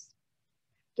swimmers.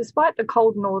 Despite the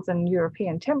cold northern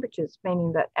European temperatures,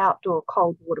 meaning that outdoor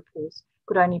cold water pools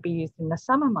could only be used in the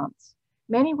summer months,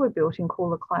 many were built in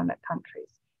cooler climate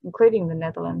countries, including the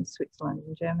Netherlands, Switzerland,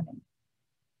 and Germany.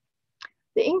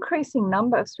 The increasing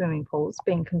number of swimming pools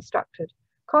being constructed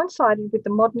coincided with the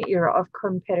modern era of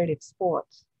competitive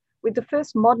sports, with the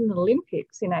first modern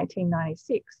Olympics in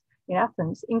 1896 in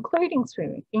Athens, including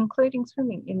swimming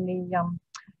in the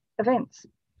events.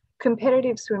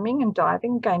 Competitive swimming and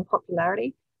diving gained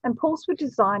popularity, and pools were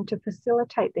designed to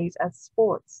facilitate these as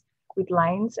sports, with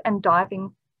lanes and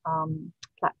diving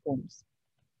platforms.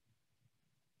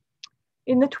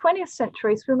 In the 20th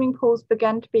century, swimming pools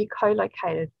began to be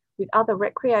co-located with other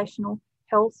recreational,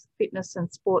 health, fitness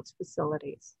and sports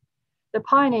facilities. The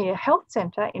Pioneer Health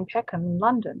Centre in Peckham in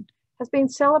London has been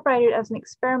celebrated as an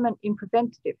experiment in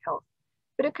preventative health,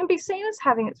 but it can be seen as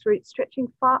having its roots stretching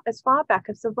as far back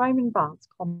as the Roman baths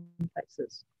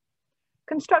complexes.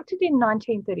 Constructed in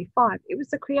 1935, it was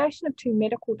the creation of two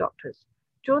medical doctors,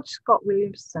 George Scott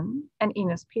Williamson and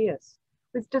Innes Pierce,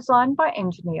 was designed by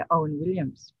engineer Owen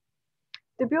Williams.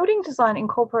 The building design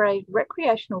incorporated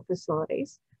recreational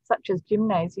facilities such as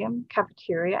gymnasium,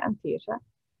 cafeteria and theatre,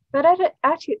 but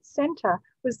at its centre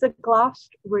was the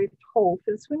glass-roofed hall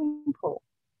for the swimming pool.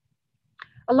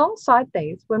 Alongside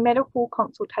these were medical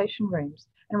consultation rooms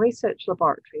and research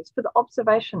laboratories for the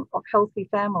observation of healthy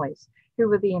families who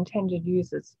were the intended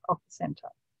users of the centre.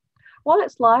 While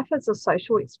its life as a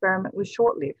social experiment was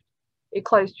short-lived, it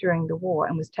closed during the war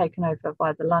and was taken over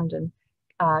by the London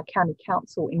County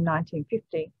Council in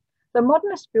 1950. The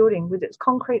modernist building, with its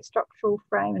concrete structural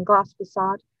frame and glass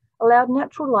facade, allowed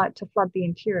natural light to flood the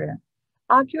interior,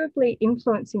 arguably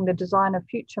influencing the design of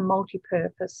future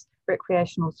multi-purpose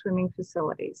recreational swimming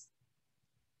facilities.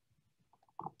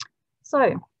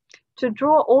 So, to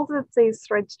draw all of these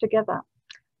threads together,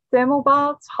 thermal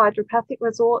baths, hydropathic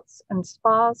resorts and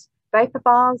spas, vapor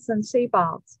baths and sea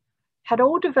baths had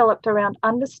all developed around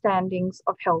understandings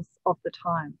of health of the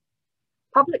time.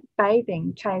 Public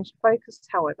bathing changed focus,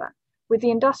 however, with the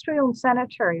industrial and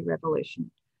sanitary revolution,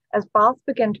 as baths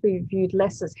began to be viewed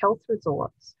less as health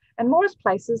resorts and more as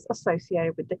places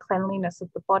associated with the cleanliness of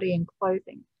the body and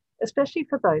clothing, especially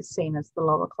for those seen as the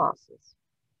lower classes.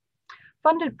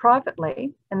 Funded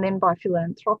privately and then by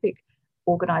philanthropic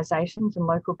organisations and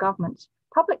local governments,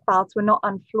 public baths were not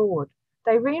unflawed.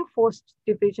 They reinforced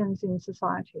divisions in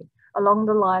society along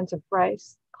the lines of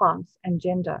race, class and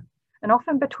gender, and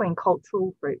often between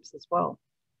cultural groups as well.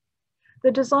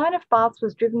 The design of baths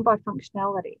was driven by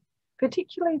functionality,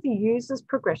 particularly the user's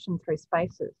progression through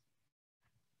spaces.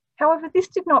 However, this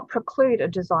did not preclude a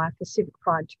desire for civic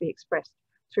pride to be expressed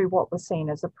through what was seen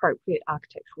as appropriate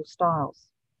architectural styles.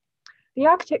 The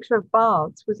architecture of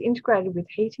baths was integrated with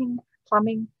heating,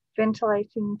 plumbing,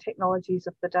 ventilating technologies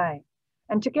of the day,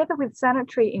 and together with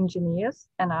sanitary engineers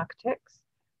and architects,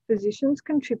 physicians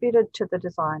contributed to the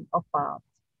design of baths,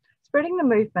 spreading the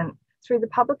movement through the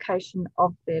publication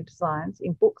of their designs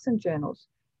in books and journals,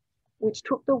 which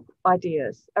took the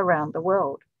ideas around the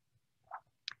world.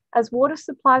 As water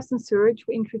supplies and sewerage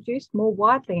were introduced more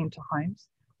widely into homes,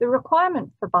 the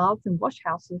requirement for baths and wash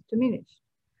houses diminished,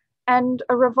 and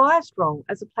a revised role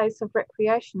as a place of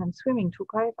recreation and swimming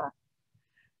took over,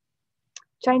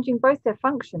 changing both their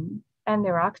function and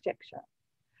their architecture.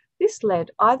 This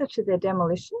led either to their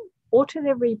demolition or to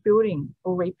their rebuilding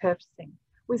or repurposing,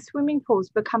 with swimming pools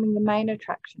becoming the main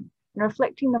attraction and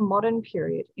reflecting the modern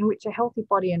period in which a healthy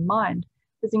body and mind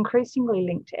was increasingly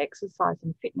linked to exercise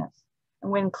and fitness,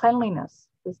 and when cleanliness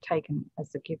was taken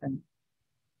as a given.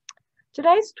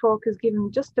 Today's talk has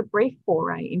given just a brief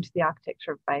foray into the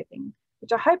architecture of bathing,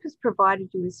 which I hope has provided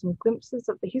you with some glimpses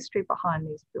of the history behind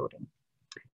these buildings.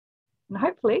 And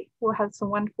hopefully we'll have some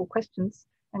wonderful questions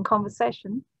and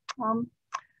conversation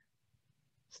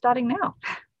starting now.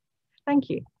 Thank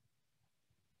you.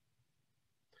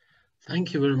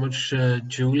 Thank you very much,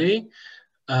 Julie,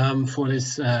 for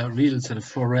this real sort of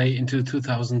foray into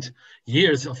 2000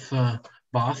 years of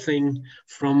bathing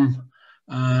from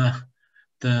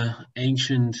the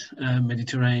ancient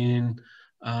Mediterranean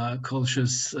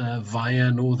cultures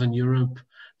via Northern Europe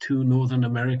to Northern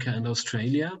America and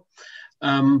Australia.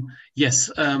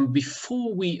 Yes,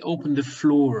 before we open the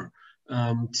floor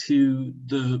to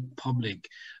the public,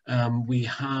 we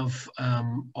have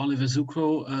Oliver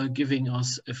Zucro giving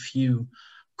us a few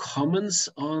comments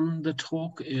on the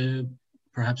talk,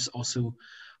 perhaps also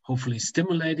hopefully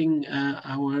stimulating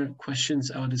our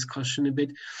questions, our discussion a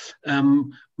bit.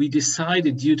 We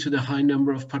decided, due to the high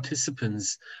number of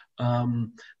participants,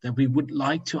 that we would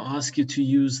like to ask you to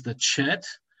use the chat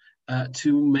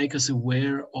to make us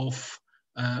aware of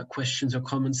questions or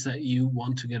comments that you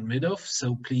want to get rid of.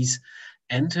 So please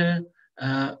enter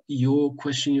your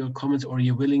question, your comments, or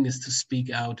your willingness to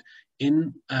speak out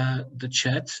in the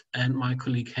chat, and my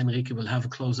colleague Henrike will have a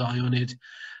close eye on it,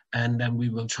 and then we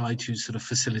will try to sort of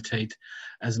facilitate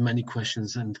as many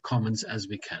questions and comments as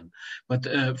we can. But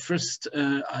first,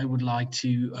 I would like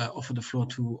to offer the floor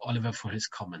to Oliver for his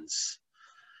comments.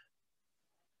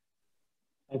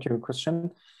 Thank you,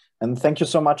 Christian. And thank you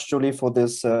so much, Julie, for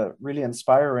this really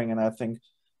inspiring and I think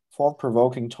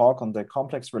thought-provoking talk on the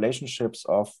complex relationships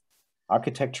of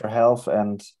architecture, health,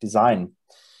 and design.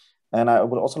 And I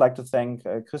would also like to thank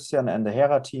Christian and the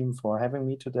HERA team for having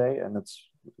me today, and it's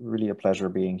really a pleasure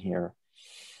being here.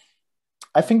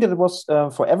 I think that it was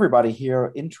for everybody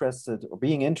here interested or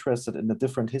being interested in the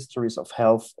different histories of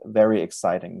health very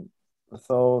exciting.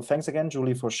 So thanks again,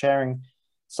 Julie, for sharing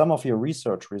some of your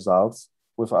research results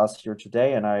with us here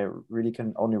today, and I really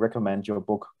can only recommend your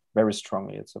book very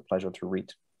strongly. It's a pleasure to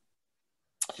read.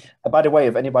 By the way,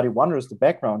 if anybody wonders, the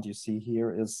background you see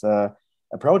here is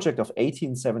a project of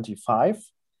 1875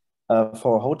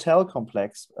 for a hotel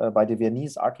complex by the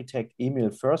Viennese architect Emil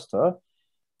Förster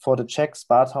for the Czech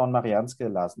spa town Mariánské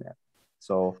Lázně.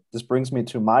 So this brings me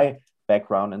to my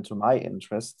background and to my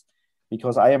interest,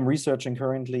 because I am researching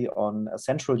currently on a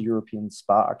Central European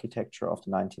spa architecture of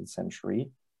the 19th century.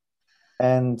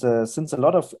 And since a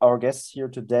lot of our guests here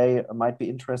today might be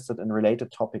interested in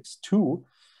related topics too,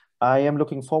 I am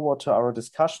looking forward to our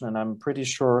discussion, and I'm pretty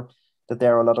sure that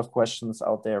there are a lot of questions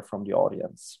out there from the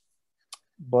audience.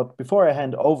 But before I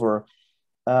hand over,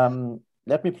 allow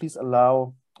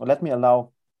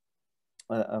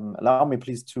me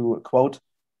please to quote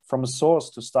from a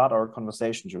source to start our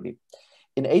conversation, Julie.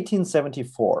 In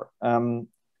 1874,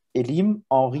 Élyme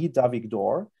Henri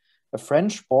d'Avigdor, a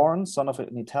French-born son of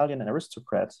an Italian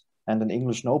aristocrat and an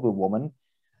English noblewoman,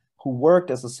 who worked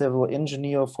as a civil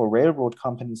engineer for railroad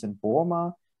companies in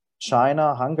Burma,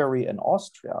 China, Hungary, and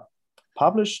Austria,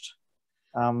 published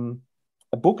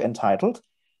a book entitled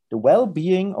The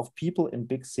Well-Being of People in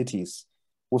Big Cities,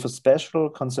 with a special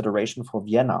consideration for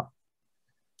Vienna.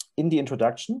 In the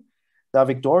introduction,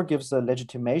 D'Avigdor gives a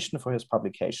legitimation for his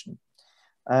publication.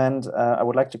 And I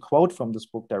would like to quote from this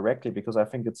book directly, because I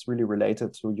think it's really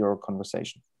related to your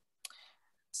conversation.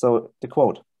 So the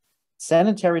quote: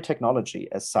 "Sanitary technology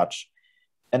as such,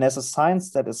 and as a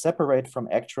science that is separate from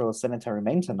actual sanitary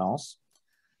maintenance,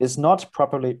 is not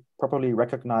properly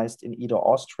recognized in either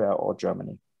Austria or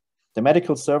Germany. The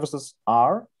medical services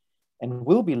are and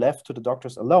will be left to the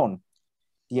doctors alone.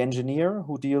 The engineer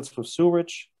who deals with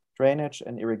sewage, drainage,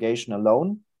 and irrigation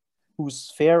alone, whose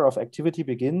sphere of activity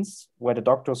begins where the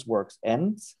doctor's work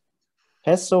ends,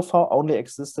 has so far only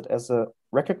existed as a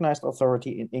recognized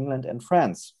authority in England and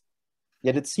France.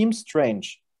 Yet it seems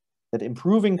strange that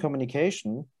improving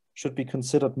communication should be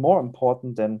considered more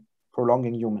important than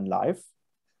prolonging human life,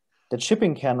 that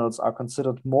shipping canals are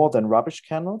considered more than rubbish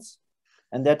canals,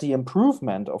 and that the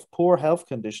improvement of poor health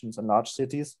conditions in large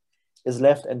cities is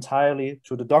left entirely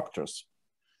to the doctors."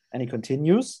 And he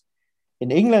continues,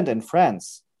 "In England and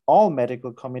France, all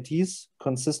medical committees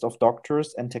consist of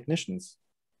doctors and technicians.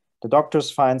 The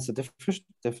doctors find the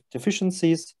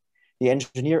deficiencies, the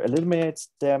engineer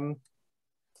eliminates them.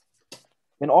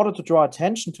 In order to draw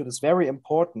attention to this very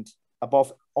important,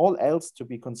 above all else to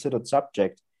be considered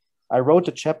subject, I wrote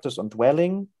the chapters on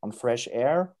dwelling, on fresh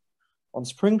air, on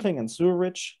sprinkling and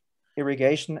sewerage,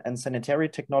 irrigation, and sanitary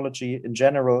technology in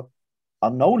general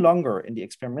are no longer in the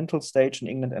experimental stage in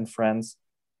England and France,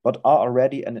 but are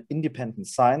already an independent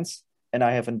science, and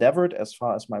I have endeavored, as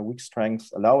far as my weak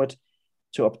strengths allow it,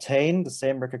 to obtain the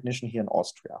same recognition here in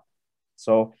Austria."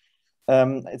 So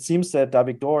it seems that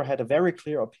D'Avigdor had a very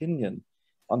clear opinion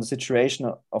on the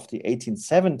situation of the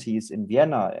 1870s in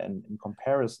Vienna and in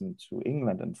comparison to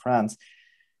England and France.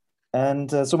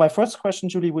 And so my first question,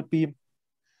 Julie, would be,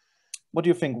 what do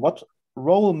you think? What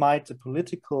role might the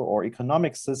political or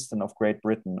economic system of Great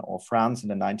Britain or France in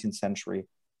the 19th century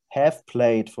have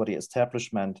played for the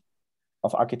establishment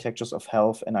of architectures of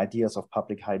health and ideas of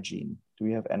public hygiene? Do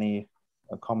you have any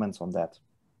comments on that?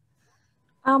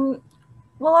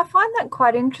 Well, I find that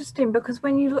quite interesting, because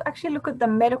when you actually look at the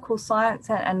medical science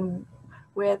and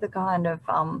where the kind of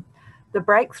the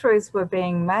breakthroughs were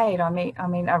being made, I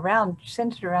mean,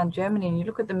 centered around Germany, and you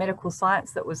look at the medical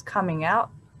science that was coming out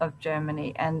of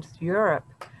Germany and Europe,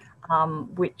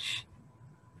 which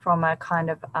from a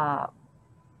kind of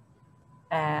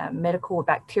medical or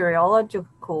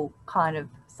bacteriological kind of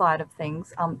side of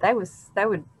things, they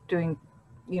were doing,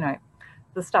 you know,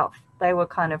 the stuff. They were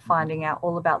kind of finding out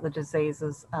all about the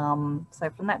diseases. So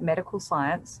from that medical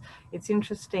science, it's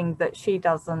interesting that she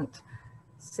doesn't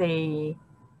see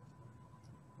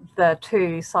the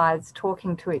two sides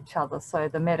talking to each other, so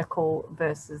the medical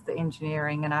versus the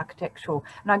engineering and architectural.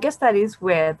 And I guess that is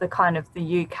where the kind of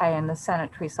the UK and the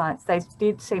sanitary science, they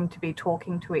did seem to be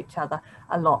talking to each other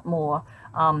a lot more.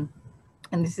 And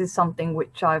this is something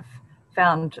which I've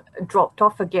found dropped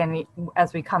off again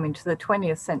as we come into the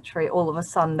 20th century. All of a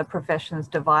sudden the professions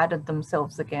divided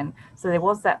themselves again. So there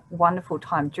was that wonderful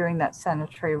time during that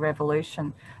sanitary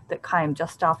revolution that came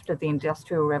just after the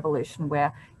Industrial Revolution,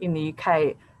 where in the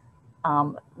UK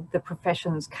the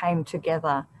professions came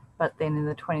together, but then in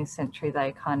the 20th century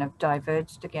they kind of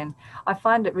diverged again. I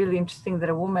find it really interesting that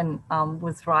a woman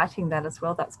was writing that as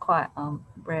well. That's quite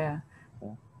rare.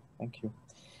 Yeah, thank you.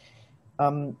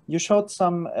 You showed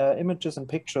some images and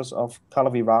pictures of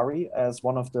Kalavivari as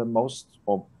one of the most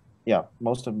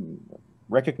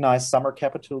recognized summer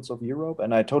capitals of Europe,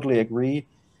 and I totally agree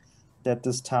that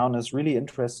this town is really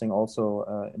interesting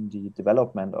also in the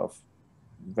development of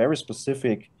very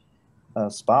specific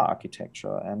spa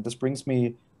architecture. And this brings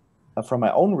me from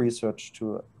my own research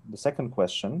to the second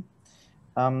question.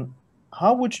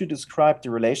 How would you describe the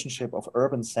relationship of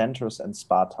urban centers and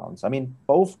spa towns? I mean,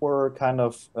 both were kind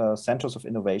of centers of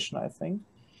innovation, I think.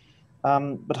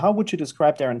 But how would you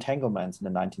describe their entanglements in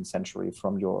the 19th century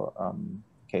from your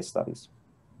case studies?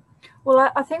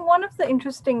 Well, I think one of the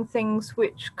interesting things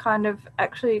which kind of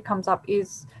actually comes up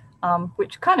is,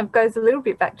 which kind of goes a little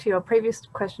bit back to your previous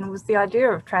question, was the idea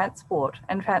of transport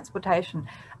and transportation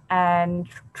and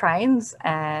trains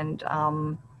and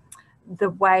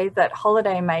the way that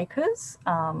holiday makers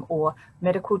or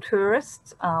medical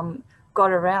tourists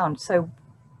got around. So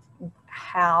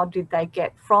how did they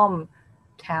get from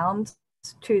towns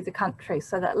to the country?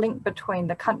 So that link between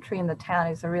the country and the town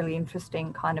is a really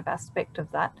interesting kind of aspect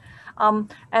of that.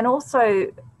 And also,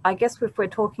 I guess if we're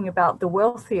talking about the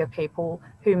wealthier people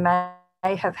who may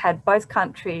have had both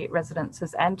country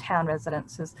residences and town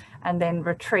residences and then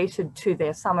retreated to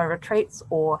their summer retreats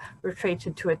or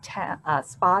retreated to a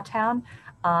spa town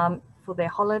for their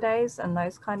holidays and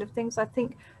those kind of things, I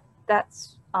think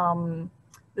that's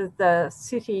the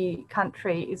city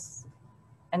country is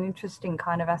an interesting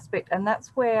kind of aspect. And that's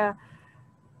where,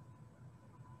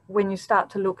 when you start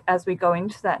to look as we go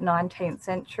into that 19th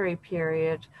century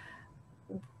period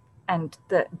and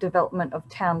the development of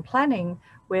town planning,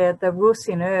 where the rus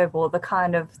in urbe, or the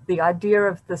kind of the idea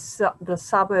of the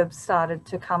suburbs started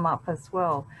to come up as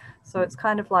well. So it's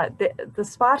kind of like the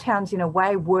spa towns in a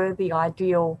way were the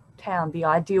ideal town, the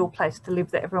ideal place to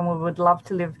live, that everyone would love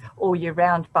to live all year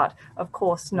round. But of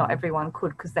course, not everyone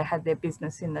could, because they had their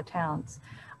business in the towns.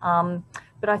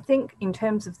 But I think in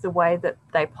terms of the way that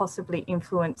they possibly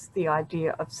influenced the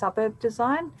idea of suburb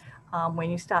design,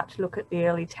 when you start to look at the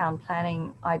early town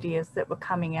planning ideas that were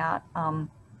coming out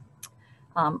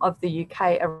of the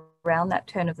UK around that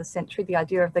turn of the century, the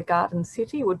idea of the garden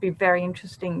city, would be very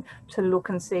interesting to look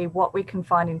and see what we can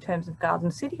find in terms of garden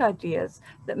city ideas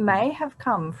that may have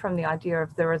come from the idea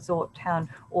of the resort town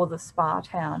or the spa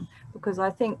town, because I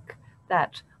think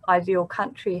that ideal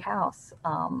country house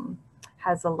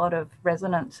has a lot of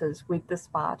resonances with the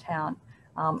spa town,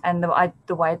 and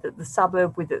the way that the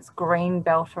suburb with its green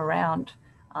belt around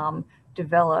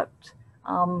developed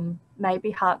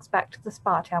maybe harks back to the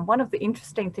spa town. One of the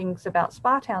interesting things about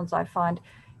spa towns, I find,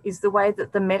 is the way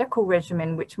that the medical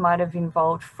regimen, which might have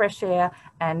involved fresh air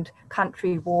and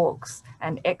country walks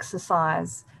and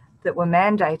exercise that were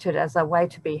mandated as a way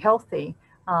to be healthy,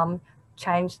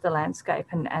 changed the landscape,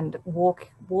 and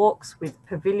walks with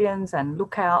pavilions and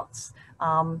lookouts,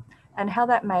 and how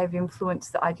that may have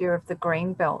influenced the idea of the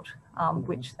green belt,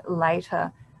 which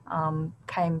later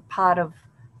came part of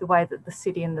the way that the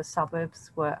city and the suburbs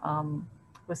were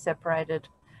separated,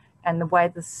 and the way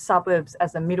the suburbs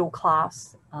as a middle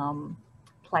class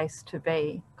place to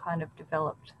be kind of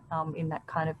developed in that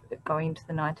kind of going into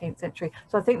the 19th century.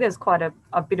 So I think there's quite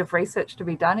a bit of research to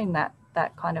be done in that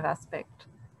kind of aspect.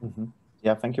 Mm-hmm.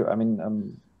 Yeah, thank you. I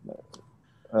mean,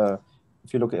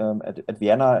 if you look at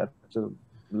Vienna at the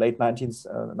late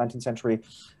 19th century,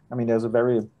 I mean, there's a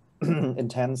very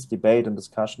intense debate and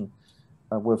discussion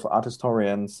with art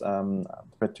historians,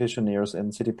 practitioners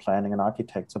in city planning and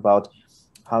architects about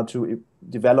how to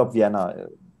develop Vienna.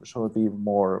 Should it be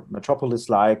more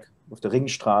metropolis-like with the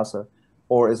Ringstraße,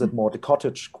 or is it more the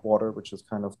cottage quarter, which is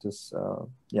kind of this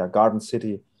garden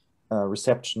city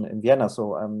reception in Vienna.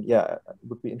 So yeah, it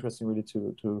would be interesting really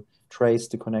to trace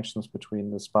the connections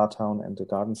between the spa town and the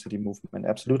garden city movement.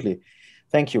 Absolutely.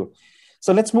 Thank you.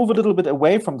 So let's move a little bit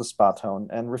away from the spa town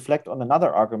and reflect on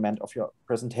another argument of your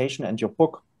presentation and your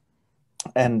book.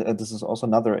 And this is also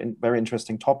another very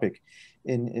interesting topic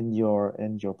in your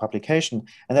publication,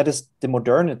 and that is the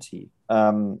modernity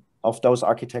of those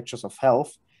architectures of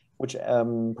health, which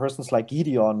persons like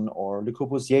Gideon or Le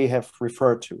Corbusier have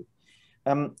referred to.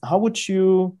 How would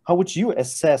you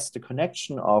assess the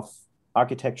connection of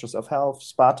architectures of health,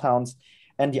 spa towns,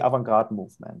 and the avant-garde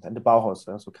movement and the Bauhaus?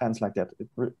 So kinds like that. It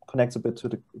connects a bit to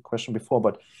the question before,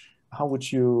 but how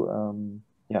would you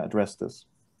address this?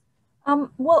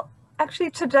 Well,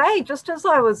 actually today, just as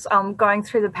I was going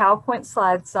through the PowerPoint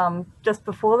slides just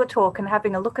before the talk and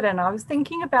having a look at it, and I was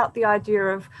thinking about the idea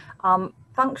of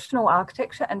functional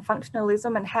architecture and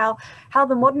functionalism, and how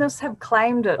the modernists have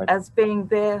claimed it as being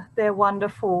their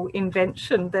wonderful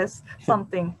invention. There's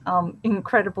something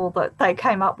incredible that they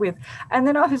came up with. And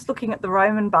then I was looking at the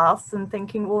Roman baths and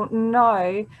thinking, well,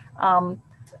 no,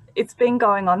 it's been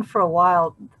going on for a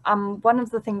while. One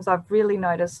of the things I've really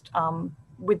noticed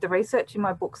with the research in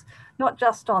my books, not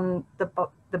just on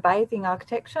the bathing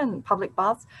architecture and public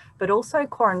baths, but also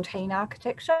quarantine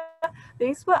architecture.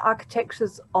 These were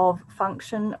architectures of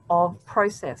function, of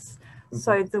process. Mm-hmm.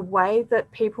 So the way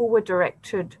that people were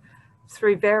directed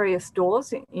through various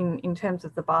doors in terms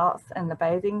of the bath and the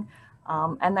bathing,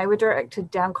 and they were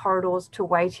directed down corridors to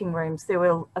waiting rooms. There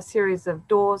were a series of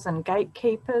doors and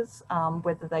gatekeepers,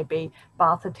 whether they be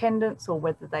bath attendants or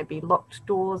whether they be locked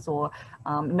doors or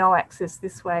no access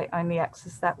this way, only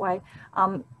access that way.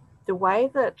 The way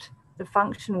that the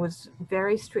function was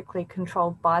very strictly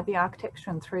controlled by the architecture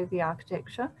and through the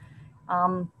architecture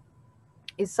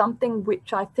is something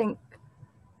which I think,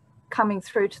 coming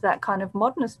through to that kind of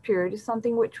modernist period, is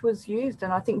something which was used.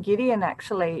 And I think Gideon,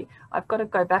 actually, I've got to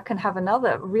go back and have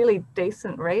another really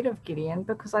decent read of Gideon,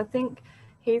 because I think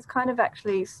he's kind of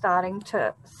actually starting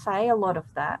to say a lot of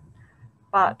that.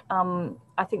 But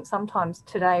I think sometimes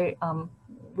today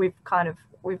we've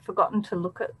forgotten to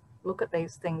look at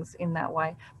these things in that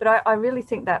way. But I really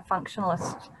think that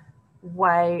functionalist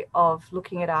way of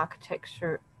looking at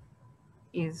architecture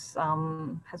is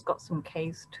has got some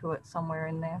keys to it somewhere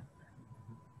in there.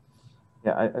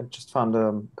 Yeah, I just found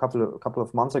a couple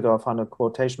of months ago, I found a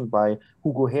quotation by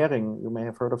Hugo Hering. You may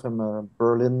have heard of him, a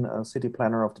Berlin city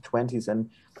planner of the 20s. And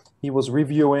he was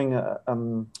reviewing a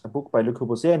book by Le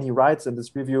Corbusier, and he writes in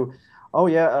this review, oh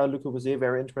yeah, Le Corbusier,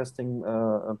 very interesting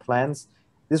plans.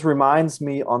 This reminds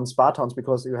me on spa towns,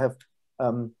 because you have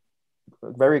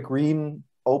very green,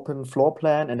 open floor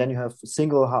plan, and then you have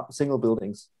single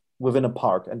buildings within a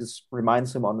park. And this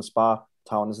reminds him on the spa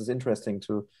town. This is interesting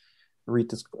to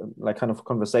read this like kind of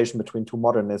conversation between two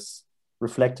modernists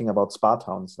reflecting about spa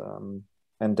towns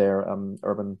and their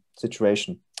urban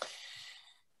situation.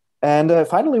 And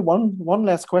finally, one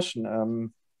last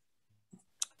question.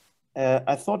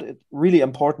 I thought it really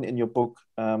important in your book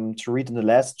to read in the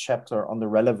last chapter on the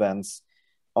relevance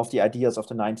of the ideas of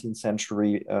the 19th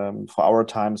century for our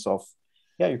times of,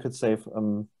 yeah, you could say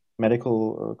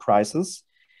medical crisis.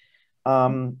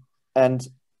 And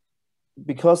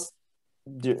because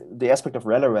the aspect of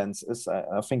relevance is,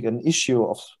 I think, an issue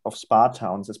of spa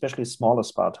towns, especially smaller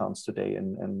spa towns today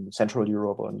in Central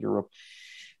Europe or in Europe.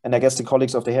 And I guess the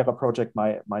colleagues of the HERA project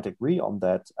might agree on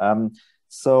that.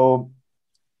 So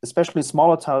especially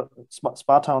smaller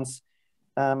spa towns,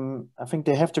 I think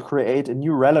they have to create a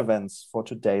new relevance for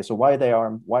today. So why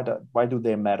do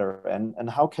they matter? And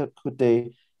how could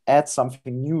they add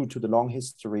something new to the long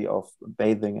history of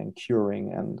bathing and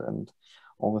curing and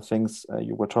all the things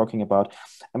you were talking about?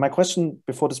 And my question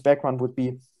before this background would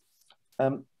be,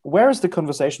 where is the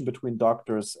conversation between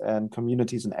doctors and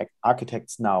communities and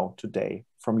architects now today,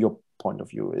 from your point of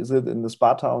view? Is it in the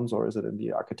spa towns, or is it in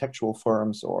the architectural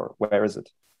firms, or where is it?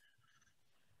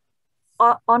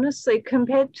 Honestly,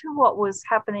 compared to what was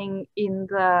happening in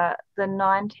the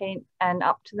 19th and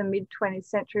up to the mid 20th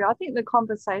century, I think the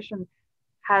conversation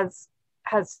has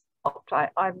stopped.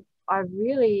 I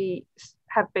really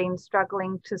have been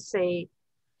struggling to see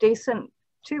decent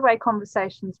two-way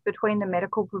conversations between the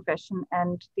medical profession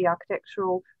and the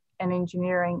architectural and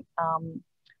engineering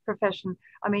profession.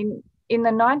 I mean, in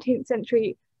the 19th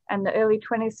century and the early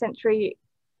 20th century,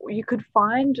 you could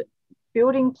find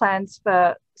building plans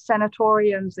for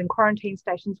sanatoriums and quarantine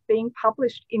stations being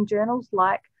published in journals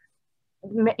like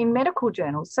in medical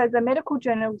journals. So the medical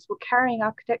journals were carrying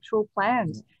architectural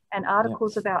plans and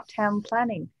articles about town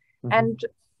planning. Mm-hmm. And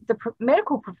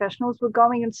medical professionals were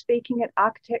going and speaking at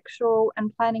architectural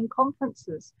and planning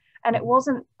conferences, and it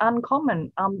wasn't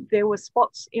uncommon. There were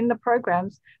spots in the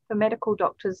programs for medical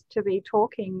doctors to be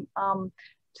talking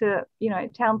to, you know,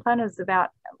 town planners about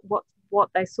what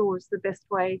they saw as the best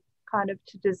way kind of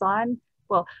to design.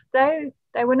 Well, they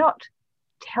were not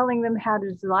telling them how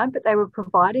to design, but they were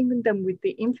providing them with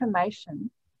the information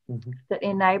that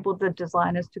enabled the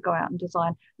designers to go out and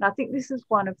design. And I think this is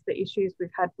one of the issues we've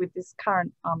had with this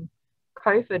current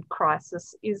COVID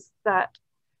crisis, is that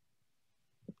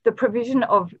the provision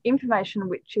of information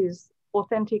which is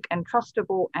authentic and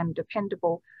trustable and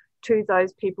dependable to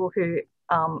those people who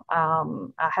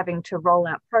are having to roll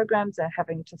out programs and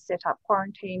having to set up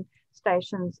quarantine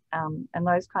stations and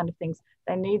those kind of things.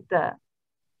 They need the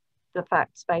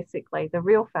facts, basically, the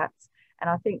real facts. And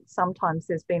I think sometimes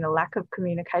there's been a lack of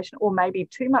communication, or maybe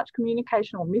too much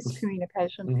communication or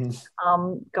miscommunication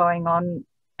going on.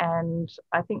 And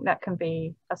I think that can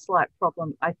be a slight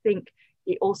problem. I think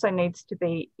it also needs to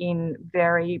be in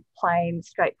very plain,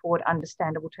 straightforward,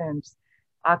 understandable terms.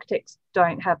 Architects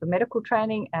don't have the medical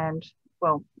training, and,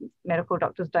 well, medical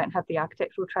doctors don't have the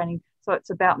architectural training. So it's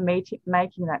about making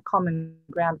that common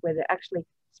ground where they're actually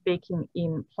speaking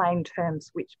in plain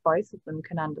terms which both of them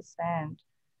can understand.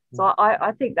 So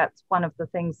I think that's one of the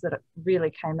things that really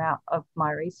came out of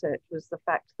my research, was the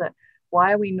fact that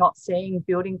why are we not seeing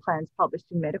building plans published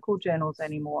in medical journals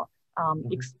anymore,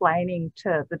 explaining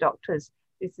to the doctors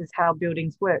this is how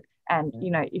buildings work. And,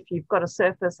 you know, if you've got a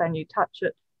surface and you touch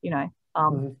it, you know,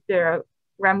 there are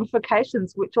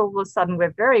ramifications which all of a sudden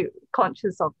we're very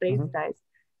conscious of these days.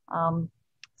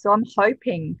 So I'm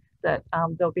hoping that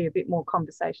there'll be a bit more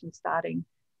conversation starting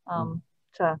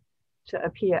to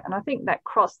appear. And I think that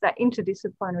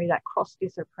interdisciplinary, that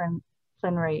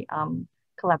cross-disciplinary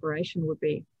collaboration would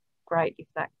be great if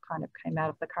that kind of came out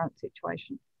of the current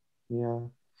situation. Yeah.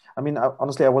 I mean,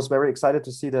 honestly, I was very excited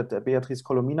to see that Beatrice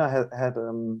Colomina had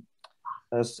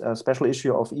a special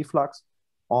issue of eFlux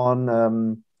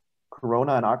on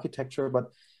Corona and architecture.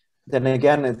 But then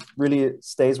again, it really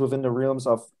stays within the realms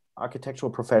of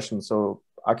architectural professions. So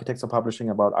architects are publishing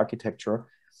about architecture.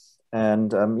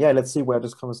 And yeah, let's see where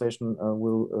this conversation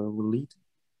will lead.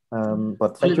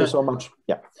 But thank you so much.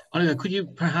 Yeah. Oliver, could you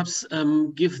perhaps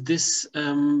give this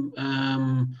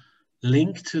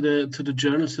link to the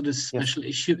journal, to the special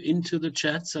issue, into the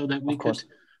chat so that we could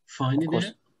find it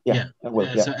there? Yeah, I will.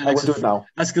 Yeah. So Alex, I will do it now.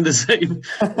 Asking the same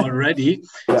already.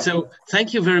 So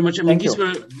thank you very much. I mean, these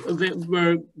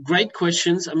were great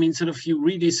questions. I mean, sort of, you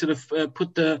really sort of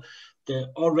put the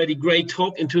already great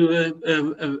talk into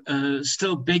a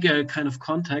still bigger kind of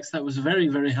context. That was very,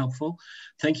 very helpful.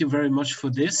 Thank you very much for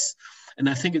this. And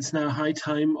I think it's now high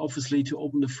time, obviously, to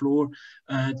open the floor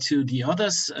to the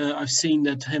others. I've seen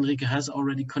that Henrike has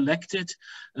already collected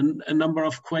a number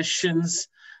of questions.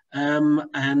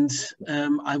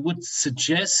 I would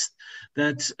suggest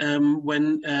that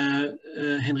when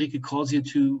Henrike calls you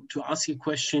to ask a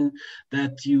question,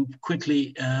 that you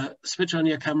quickly switch on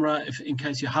your camera in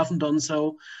case you haven't done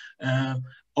so.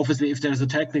 Obviously, if there's a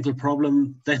technical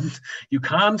problem, then you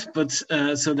can't, but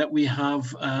so that we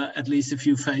have at least a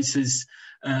few faces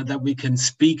that we can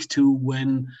speak to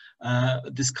when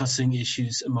discussing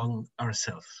issues among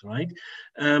ourselves, right?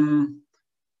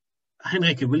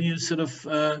 Henrike, will you sort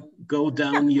of go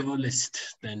down your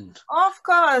list then? Of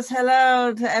course.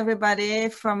 Hello to everybody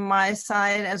from my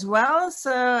side as well.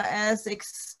 So as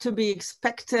to be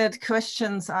expected,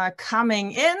 questions are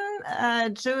coming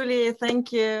in. Julie,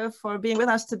 thank you for being with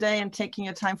us today and taking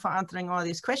your time for answering all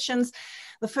these questions.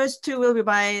 The first two will be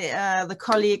by the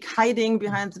colleague hiding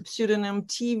behind the pseudonym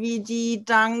TVD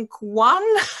Dunk 1.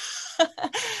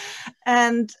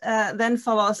 And then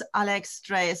follows Alex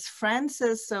Dreis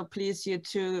Francis. So please, you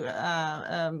two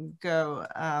go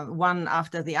one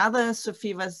after the other.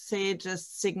 Sophie Vassé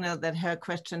just signaled that her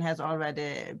question has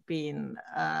already been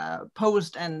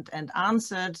posed and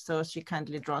answered. So she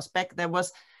kindly draws back. There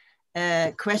was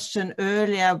a question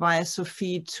earlier by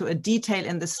Sophie to a detail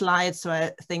in the slide. So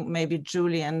I think maybe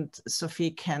Julie and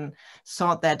Sophie can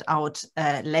sort that out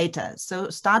later. So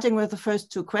starting with the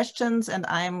first two questions, and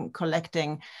I'm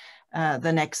collecting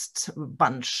the next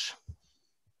bunch.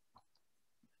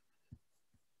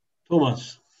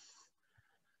 Thomas.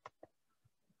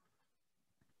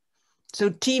 So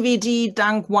TVD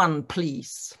Dunk 1,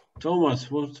 please. Thomas,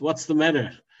 what's the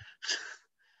matter?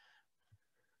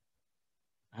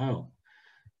 Oh.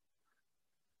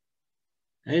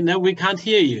 Hey, no, we can't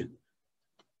hear you.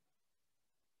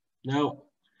 No.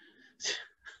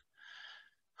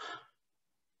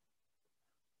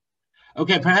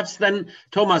 Okay, perhaps then,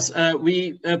 Thomas,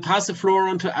 we pass the floor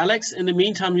on to Alex. In the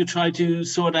meantime, you try to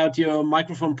sort out your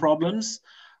microphone problems.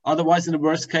 Otherwise, in the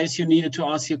worst case, you needed to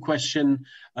ask your question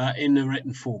in a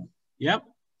written form. Yeah?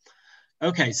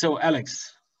 Okay, so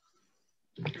Alex.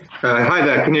 Hi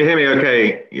there, can you hear me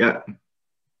okay? Yeah.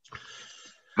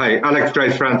 Hi, Alex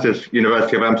Drees Francis,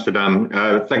 University of Amsterdam.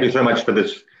 Thank you so much for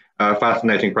this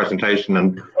fascinating presentation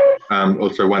and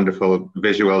also wonderful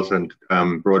visuals and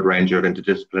broad range of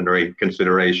interdisciplinary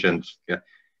considerations. Yeah.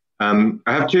 I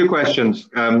have two questions.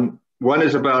 One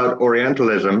is about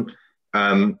Orientalism,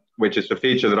 which is a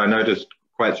feature that I noticed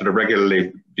quite sort of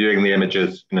regularly viewing the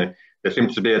images. You know, there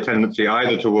seems to be a tendency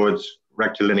either towards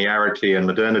rectilinearity and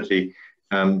modernity,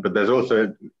 but there's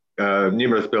also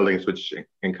numerous buildings which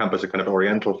encompass a kind of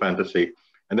Oriental fantasy.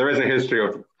 And there is a history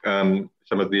of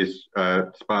some of these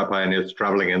spa pioneers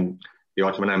traveling in the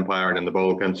Ottoman Empire and in the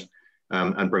Balkans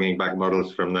and bringing back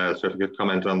models from there. So if you could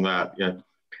comment on that. Yeah.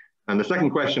 And the second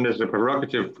question is a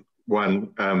provocative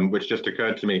one, which just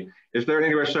occurred to me. Is there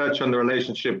any research on the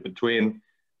relationship between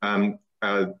thermal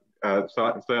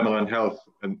and health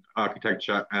and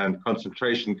architecture and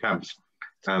concentration camps?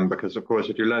 Because of course,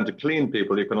 if you learn to clean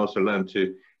people, you can also learn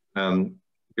to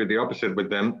do the opposite with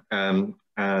them. And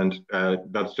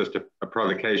that's just a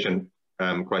provocation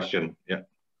question. Yeah.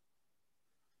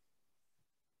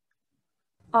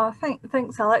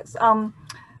 Thanks, Alex.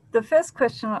 The first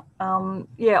question,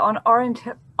 yeah, on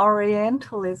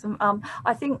Orientalism,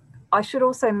 I think I should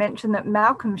also mention that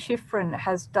Malcolm Schifrin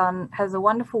has a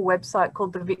wonderful website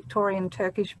called the Victorian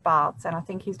Turkish Baths, and I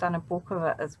think he's done a book of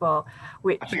it as well.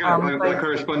 Which I think I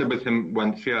corresponded with him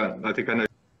once. Yeah, I think I know.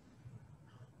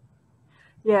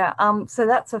 Yeah, so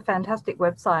that's a fantastic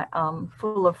website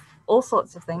full of all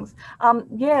sorts of things.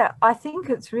 Yeah, I think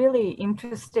it's really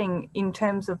interesting in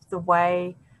terms of the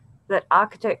way that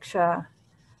architecture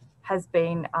has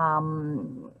been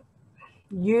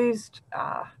used.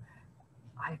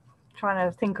 I'm trying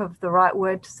to think of the right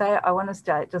word to say it. I want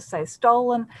to just say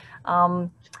stolen.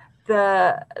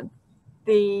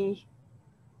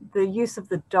 The use of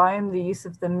the dome, the use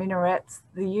of the minarets,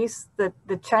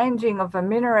 the changing of a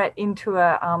minaret into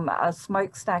a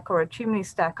smokestack or a chimney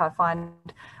stack, I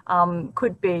find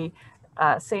could be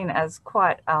seen as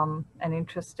quite an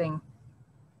interesting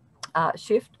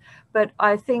shift. But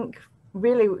I think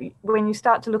really when you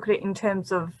start to look at it in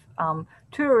terms of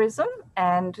tourism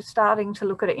and starting to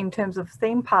look at it in terms of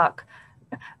theme park,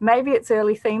 maybe it's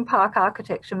early theme park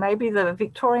architecture, maybe the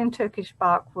Victorian Turkish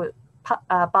bath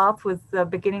was the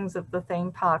beginnings of the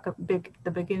theme park,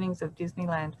 the beginnings of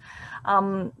Disneyland.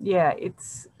 Yeah,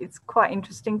 it's quite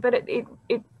interesting, but it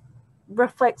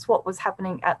reflects what was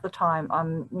happening at the time.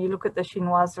 You look at the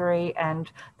chinoiserie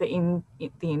and the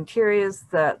interiors,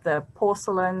 the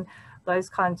porcelain, those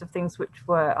kinds of things which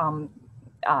were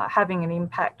having an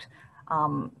impact.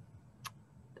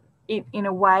 In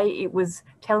a way, it was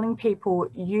telling people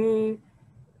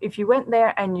if you went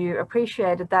there and you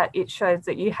appreciated that, it shows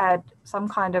that you had some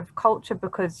kind of culture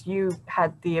because you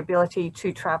had the ability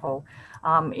to travel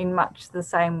in much the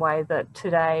same way that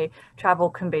today travel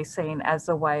can be seen as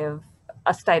a way of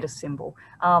a status symbol.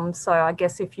 So I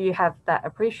guess if you have that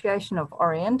appreciation of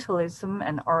Orientalism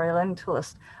and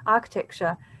Orientalist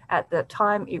architecture, at the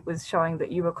time it was showing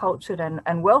that you were cultured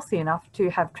and wealthy enough to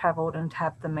have traveled and to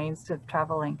have the means of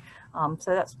traveling.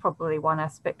 So that's probably one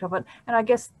aspect of it. And I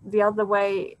guess the other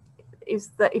way is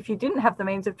that if you didn't have the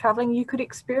means of traveling, you could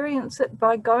experience it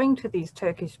by going to these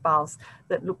Turkish baths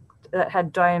that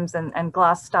had domes and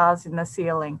glass stars in the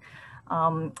ceiling.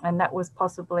 And that was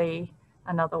possibly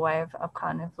another way of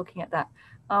kind of looking at that.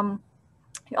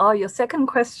 Oh, your second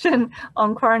question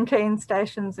on quarantine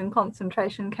stations and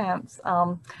concentration camps.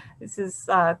 This is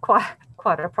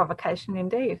quite a provocation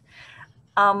indeed.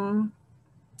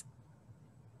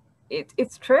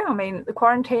 It's true. I mean, the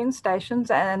quarantine stations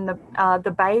and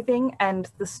the bathing and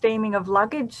the steaming of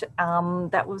luggage,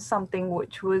 that was something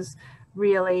which was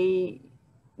really,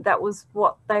 that was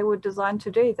what they were designed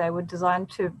to do. They were designed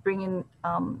to bring in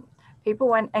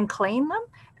people and clean them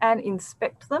and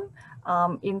inspect them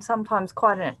in sometimes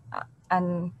quite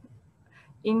an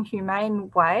inhumane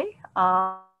way.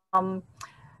 But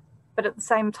at the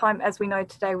same time, as we know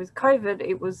today with COVID,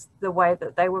 it was the way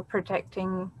that they were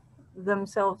protecting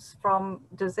themselves from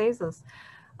diseases.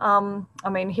 I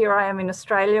mean, here I am in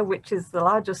Australia, which is the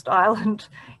largest island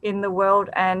in the world,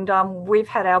 and we've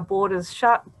had our borders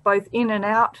shut both in and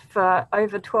out for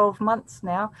over 12 months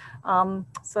now.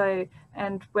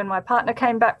 And when my partner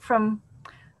came back from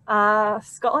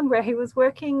Scotland, where he was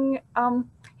working,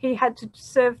 he had to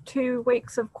serve 2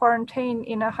 weeks of quarantine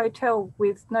in a hotel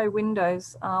with no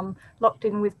windows, locked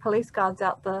in with police guards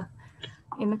out the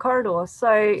in the corridor.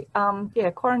 So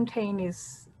yeah, quarantine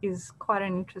is quite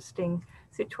an interesting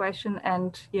situation,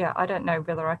 and yeah, I don't know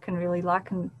whether I can really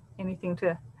liken anything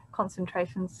to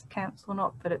concentration camps or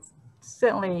not, but it's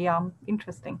certainly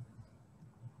interesting.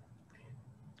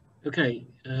 Okay,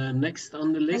 next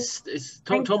on the list is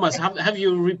Thomas. Have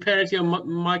you repaired your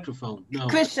microphone? No.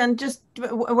 Christian, just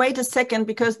wait a second,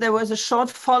 because there was a short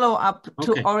follow-up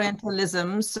to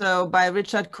Orientalism, so by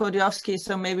Richard Kodiowski.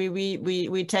 So maybe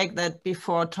we take that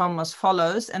before Thomas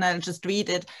follows, and I'll just read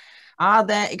it. Are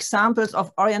there examples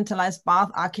of Orientalized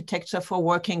bath architecture for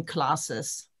working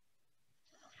classes?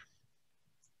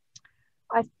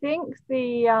 I think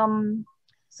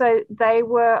so they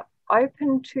were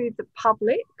open to the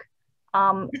public,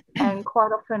 and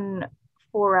quite often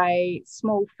for a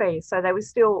small fee. So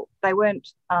they weren't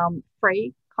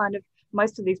free. Kind of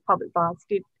most of these public baths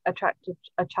did attract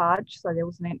a charge, so there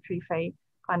was an entry fee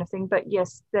kind of thing. But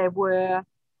yes, there were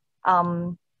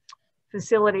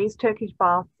facilities, Turkish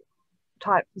bath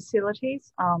type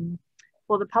facilities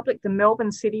for the public. The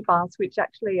Melbourne City baths, which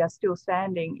actually are still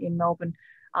standing in Melbourne,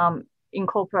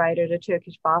 incorporated a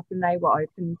Turkish bath, and they were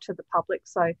open to the public.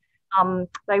 So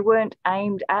they weren't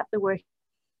aimed at the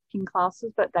working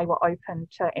classes, but they were open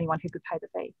to anyone who could pay the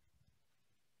fee.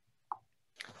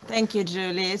 Thank you,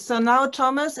 Julie. So now,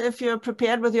 Thomas, if you're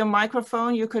prepared with your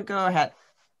microphone, you could go ahead.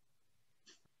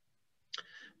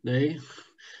 Nee,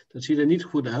 dat ziet er niet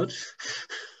goed uit.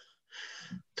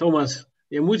 Thomas,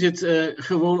 je moet het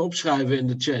gewoon opschrijven in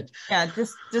de chat. Yeah,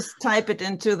 just type it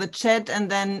into the chat, and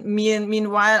then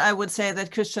meanwhile, I would say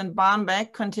that Christian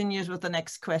Barnbeck continues with the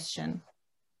next question.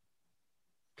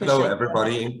 Hello,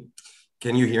 everybody.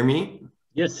 Can you hear me?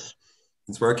 Yes.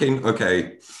 It's working?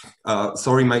 Okay.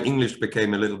 Sorry, my English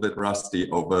became a little bit rusty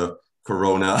over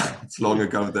Corona. It's long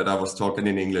ago that I was talking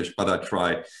in English, but I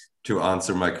try to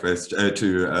answer my question,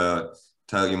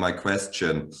 tell you my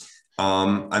question.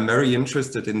 I'm very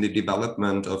interested in the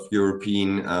development of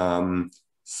European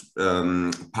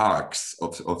parks,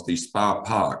 of the spa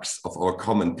parks, of our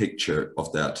common picture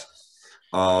of that.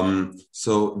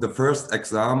 So the first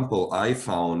example I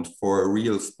found for a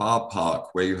real spa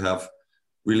park, where you have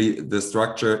really the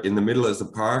structure in the middle is a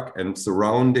park, and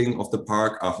surrounding of the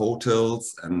park are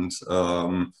hotels and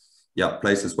yeah,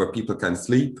 places where people can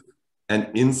sleep. And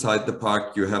inside the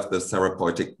park, you have the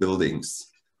therapeutic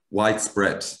buildings,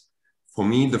 widespread. For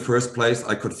me, the first place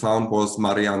I could find was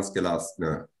Mariánske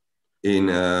Lázně in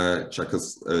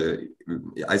Czechoslovakia.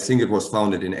 I think it was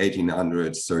founded in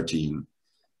 1813.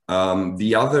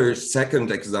 The other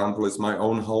second example is my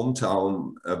own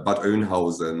hometown, Bad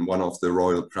Oeynhausen, one of the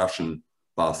Royal Prussian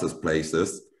baths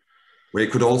places, where you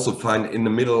could also find in the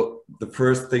middle, the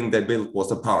first thing they built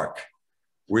was a park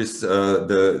with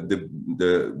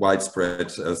the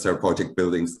widespread therapeutic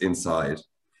buildings inside.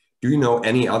 Do you know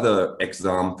any other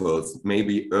examples,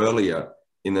 maybe earlier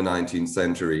in the 19th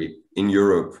century in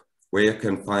Europe, where you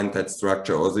can find that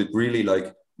structure? Or is it really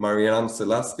like Mariánske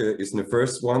Lázně is the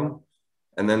first one,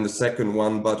 and then the second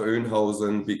one, Bad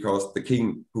Oeynhausen, because the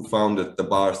king who founded the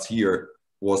bars here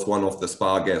was one of the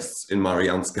spa guests in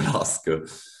Mariánske Lázně?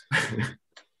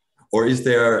 Or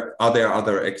are there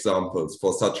other examples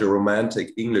for such a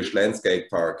romantic English landscape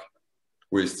park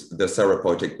with the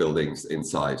therapeutic buildings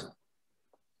inside?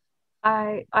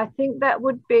 I think they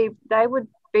would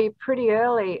be pretty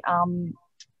early.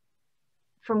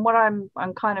 From what I'm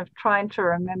kind of trying to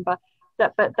remember,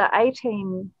 but the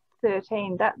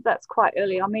 1813, that's quite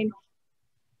early. I mean,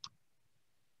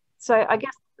 so I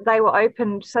guess they were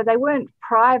open, so they weren't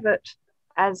private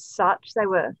as such. They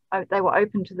were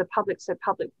open to the public, so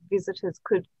public visitors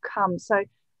could come. So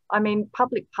I mean,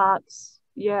 public parks,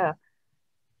 yeah,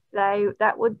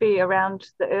 that would be around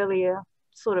the earlier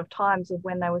sort of times of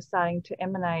when they were starting to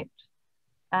emanate.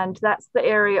 And that's the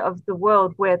area of the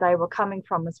world where they were coming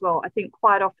from as well. I think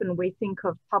quite often we think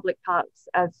of public parks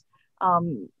as,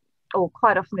 or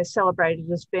quite often they're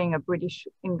celebrated as being a British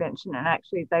invention, and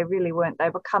actually they really weren't. They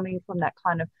were coming from that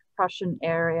kind of Prussian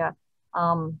area,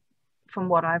 from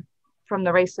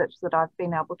the research that I've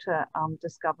been able to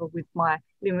discover with my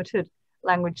limited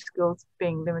language skills,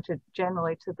 being limited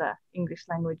generally to the English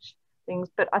language things.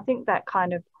 But I think that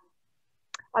kind of,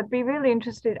 I'd be really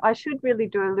interested. I should really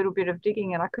do a little bit of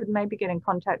digging, and I could maybe get in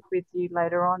contact with you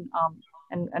later on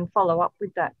and follow up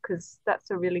with that, because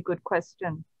that's a really good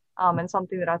question and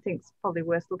something that I think is probably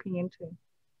worth looking into.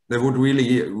 That would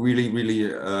really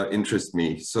interest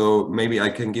me. So maybe I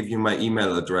can give you my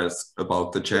email address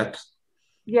about the chat.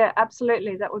 Yeah,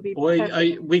 absolutely. That would be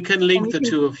perfect. We can link the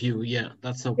two of you. Yeah,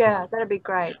 that's okay. Yeah, that'd be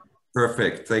great.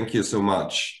 Perfect. Thank you so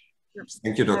much.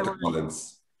 Thank you, Dr.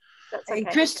 Collins. That's okay.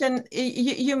 Christian,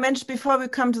 you mentioned before we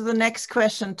come to the next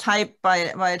question typed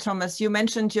by Thomas, you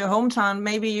mentioned your hometown.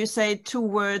 Maybe you say 2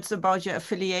 words about your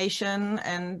affiliation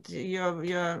and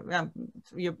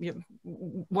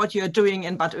what you're doing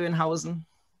in Bad Oeynhausen.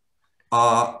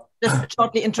 Just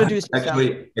shortly introduce yourself.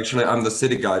 Actually, I'm the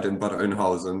city guide in Bad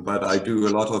Oeynhausen, but I do a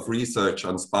lot of research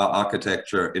on spa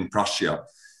architecture in Prussia.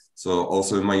 So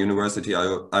also in my university,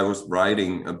 I was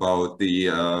writing about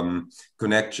the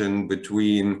connection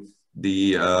between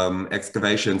the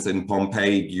excavations in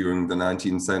Pompeii during the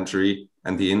 19th century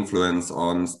and the influence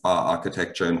on spa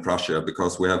architecture in Prussia,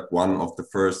 because we have one of the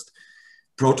first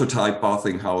prototype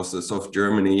bathing houses of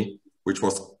Germany, which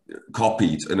was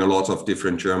copied in a lot of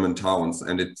different German towns.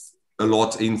 And it's a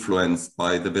lot influenced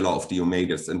by the Villa of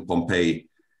Diomedes in Pompeii,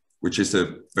 which is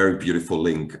a very beautiful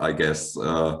link, I guess,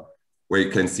 where you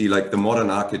can see like the modern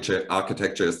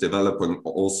architecture is developing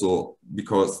also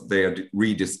because they are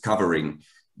rediscovering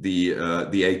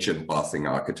the ancient bathing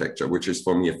architecture, which is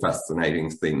for me a fascinating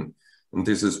thing. And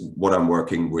this is what I'm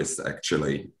working with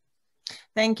actually.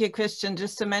 Thank you, Christian.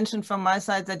 Just to mention from my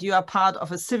side that you are part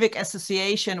of a civic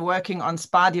association working on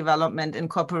spa development in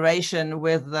cooperation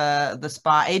with the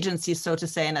spa agency, so to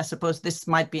say, and I suppose this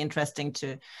might be interesting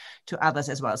to others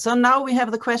as well. So now we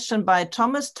have the question by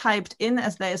Thomas typed in,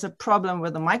 as there is a problem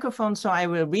with the microphone, so I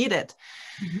will read it.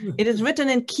 It is written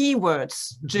in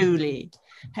keywords, Julie.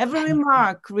 Have a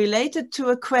remark related to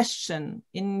a question.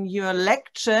 In your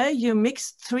lecture, you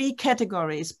mixed 3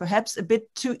 categories, perhaps a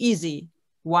bit too easy.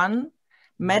 1,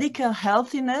 medical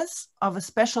healthiness of a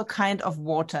special kind of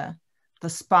water. The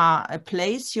spa, a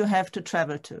place you have to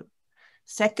travel to.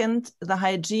 2nd, the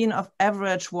hygiene of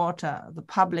average water, the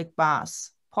public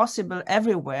baths, possible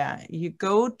everywhere. You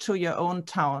go to your own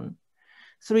town.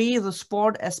 3, the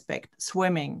sport aspect,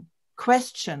 swimming.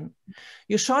 Question,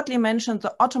 you shortly mentioned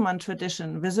the Ottoman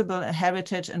tradition, visible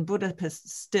heritage in Budapest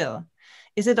still.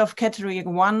 Is it of category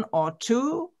 1 or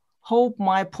 2? Hope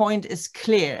my point is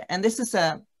clear. And this is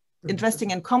a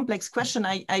interesting and complex question.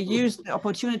 I used the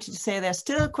opportunity to say there's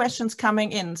still questions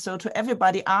coming in. So to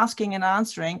everybody asking and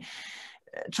answering,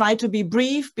 try to be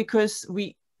brief because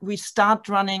we start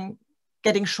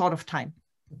getting short of time.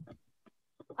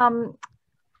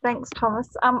 Thanks, Thomas.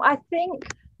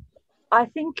 I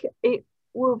think it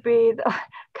will be the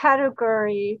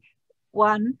category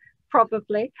 1,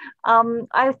 probably.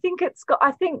 I think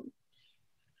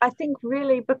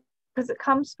really because it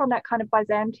comes from that kind of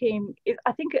Byzantine,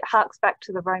 I think it harks back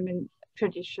to the Roman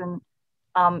tradition,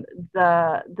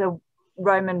 the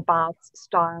Roman baths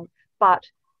style, but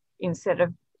instead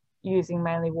of using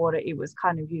mainly water, it was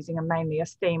kind of using mainly a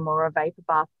steam or a vapor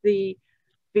bath. The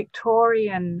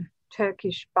Victorian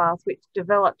Turkish baths, which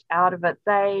developed out of it,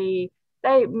 they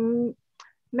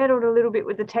meddled a little bit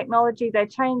with the technology. They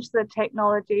changed the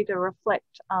technology to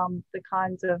reflect the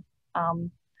kinds of,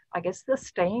 I guess, the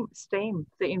steam,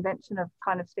 the invention of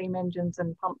kind of steam engines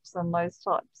and pumps and those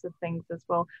types of things as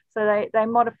well. So they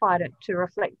modified it to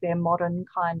reflect their modern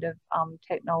kind of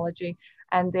technology,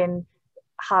 and then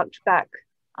harked back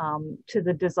to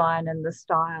the design and the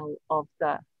style of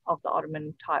the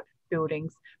Ottoman type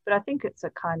buildings. But I think it's a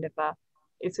kind of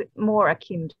it's more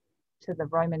akin to the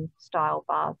Roman style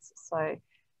baths. So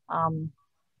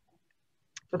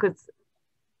because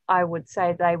I would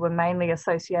say they were mainly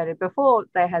associated, before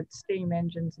they had steam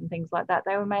engines and things like that,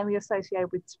 they were mainly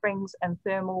associated with springs and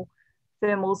thermals,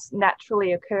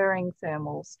 naturally occurring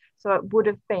thermals. So it would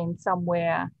have been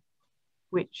somewhere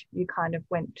which you kind of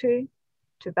went to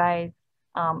bathe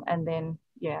and then,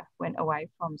 yeah, went away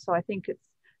from. So I think it's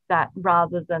that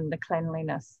rather than the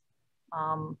cleanliness.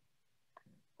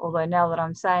 Although now that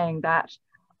I'm saying that,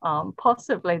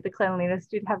 possibly the cleanliness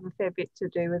did have a fair bit to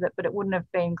do with it, but it wouldn't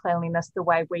have been cleanliness the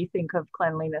way we think of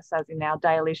cleanliness as in our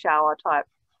daily shower type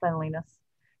cleanliness.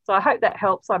 So I hope that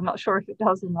helps. I'm not sure if it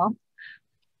does or not.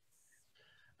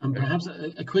 Perhaps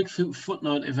a quick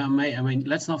footnote, if I may. I mean,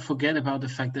 let's not forget about the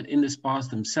fact that in the spas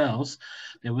themselves,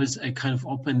 there was a kind of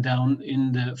up and down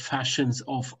in the fashions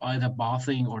of either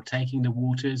bathing or taking the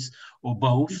waters or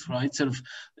both, right? Sort of,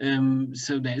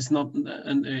 so there is not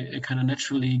a kind of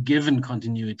naturally given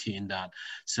continuity in that.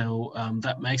 So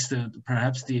that makes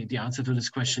perhaps the answer to this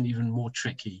question even more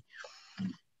tricky.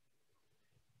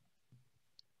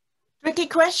 Tricky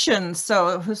questions.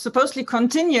 So supposedly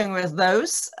continuing with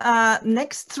those.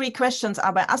 Next 3 questions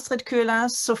are by Astrid Köhler,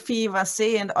 Sophie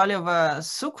Vassé, and Oliver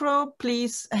Sucro.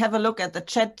 Please have a look at the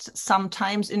chat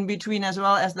sometimes in between, as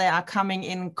well as they are coming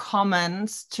in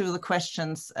comments to the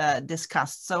questions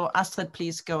discussed. So Astrid,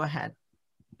 please go ahead.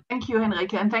 Thank you,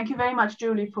 Henrike, and thank you very much,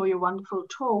 Julie, for your wonderful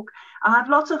talk. I have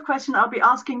lots of questions. I'll be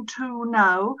asking two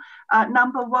now.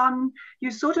 Number one,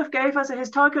 you sort of gave us a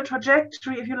historical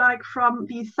trajectory, if you like, from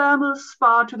the thermal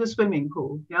spa to the swimming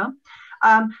pool. Yeah.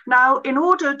 Now, in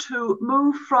order to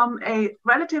move from a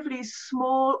relatively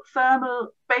small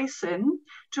thermal basin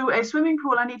to a swimming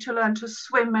pool, I need to learn to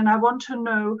swim, and I want to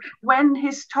know when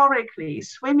historically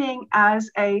swimming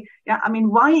as a,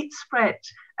 widespread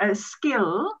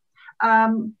skill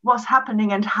was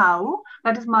happening and how.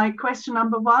 That is my question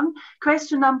number one.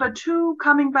 Question number two,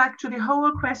 coming back to the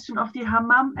whole question of the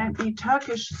hammam and the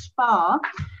Turkish spa,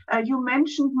 you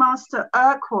mentioned Master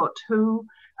Urquhart, who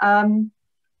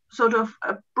sort of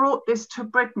brought this to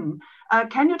Britain.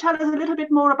 Can you tell us a little bit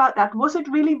more about that? Was it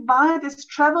really via this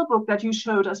travel book that you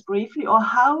showed us briefly, or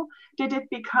how did it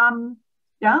become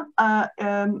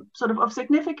sort of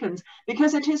significance?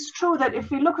 Because it is true that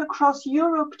if we look across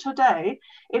Europe today,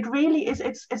 it really is,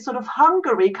 it's sort of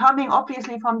Hungary coming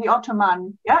obviously from the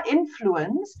Ottoman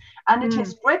influence, and it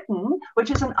is Britain, which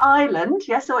is an island,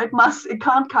 so it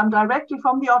can't come directly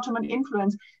from the Ottoman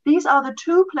influence. These are the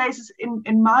two places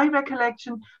in my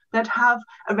recollection that have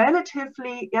a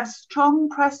relatively strong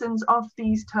presence of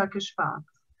these Turkish baths.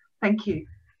 Thank you.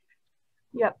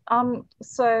 Yeah,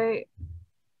 so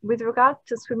with regard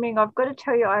to swimming, I've got to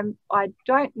tell you, I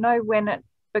don't know when it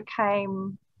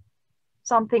became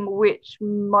something which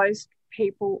most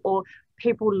people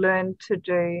learned to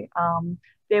do.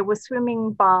 There were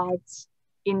swimming baths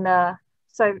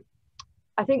so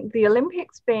I think the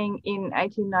Olympics being in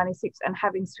 1896 and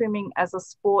having swimming as a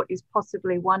sport is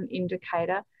possibly one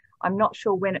indicator. I'm not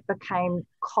sure when it became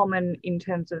common in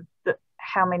terms of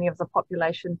how many of the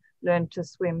population learned to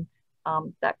swim,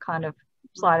 that kind of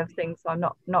side of things. I'm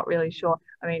not really sure.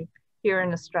 I mean, here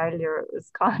in Australia, it was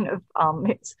kind of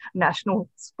it's national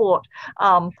sport,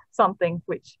 something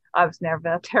which I was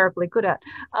never terribly good at.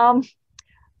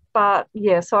 But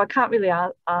yeah, so I can't really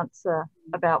answer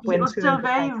about when. It was still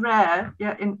very rare.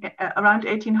 Yeah, in around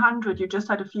 1800, you just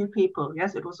had a few people.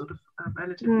 Yes, it was sort of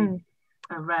relatively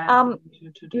rare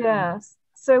to do. Yes.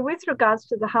 So with regards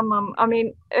to the hammam, I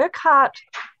mean, Urquhart,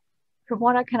 from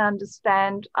what I can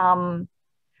understand,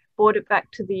 brought it back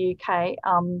to the UK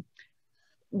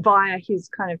via his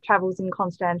kind of travels in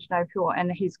Constantinople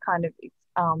and his kind of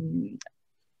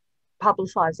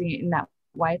publicising it in that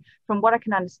way. From what I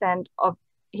can understand of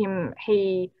him,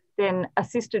 he then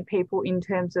assisted people in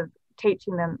terms of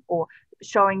teaching them or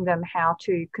showing them how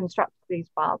to construct these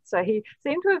baths. So he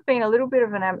seemed to have been a little bit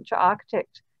of an amateur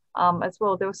architect as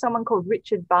well. There was someone called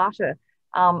Richard Barter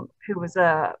who was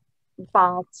a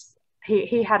baths.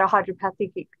 He had a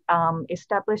hydropathic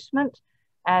establishment,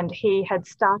 and he had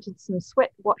started some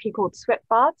what he called sweat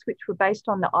baths, which were based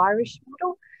on the Irish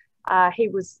model.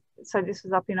 So this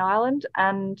was up in Ireland,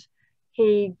 and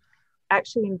he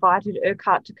actually invited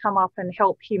Urquhart to come up and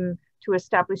help him to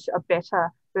establish a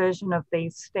better version of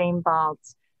these steam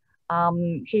baths.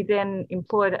 He then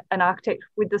employed an architect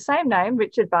with the same name,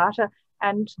 Richard Barter,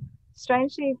 and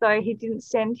strangely though, he didn't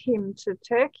send him to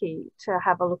Turkey to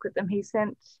have a look at them. He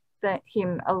sent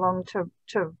him along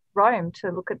to Rome to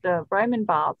look at the Roman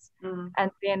baths,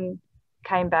 and then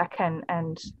came back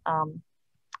and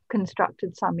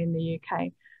constructed some in the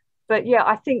UK. But yeah,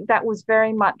 I think that was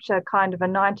very much a kind of a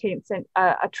 19th century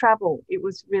a travel. It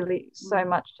was really so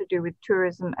much to do with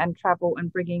tourism and travel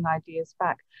and bringing ideas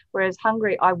back. Whereas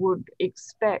Hungary, I would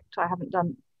expect, I haven't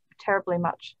done terribly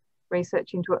much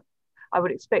research into it, I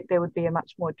would expect there would be a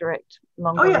much more direct,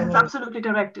 longer. Oh yes, it's absolutely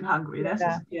direct in Hungary. That's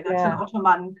an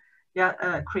Ottoman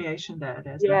creation there.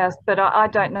 Yes, but I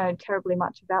don't know terribly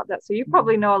much about that. So you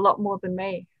probably know a lot more than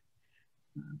me.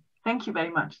 Thank you very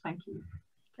much. Thank you.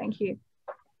 Thank you.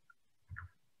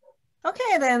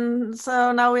 Okay, then.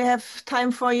 So now we have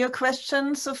time for your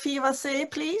question. Sophie Vassé,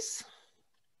 please.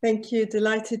 Thank you.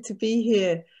 Delighted to be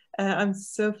here. I'm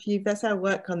Sophie Vassé. I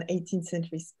work on 18th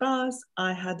century spas.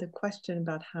 I had a question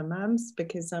about hammams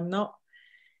because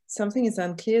something is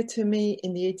unclear to me.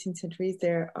 In the 18th century,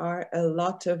 there are a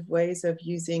lot of ways of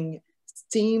using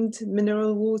steamed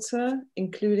mineral water,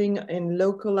 including in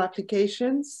local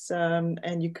applications,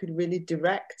 and you could really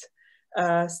direct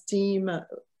steam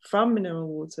from mineral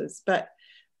waters. But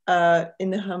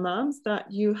in the hammams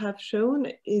that you have shown,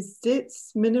 is it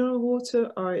mineral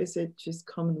water or is it just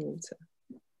common water?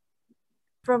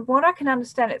 From what I can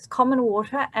understand, it's common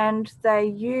water, and they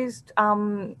used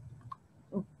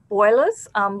boilers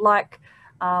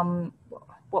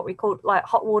what we call like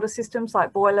hot water systems,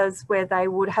 like boilers, where they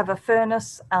would have a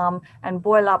furnace and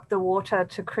boil up the water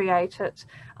to create it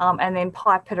and then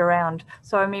pipe it around.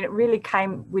 So, I mean, it really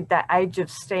came with that age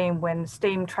of steam, when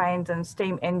steam trains and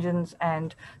steam engines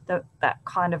and that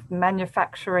kind of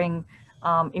manufacturing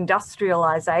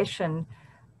industrialization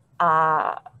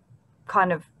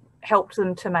kind of helped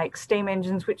them to make steam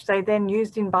engines, which they then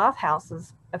used in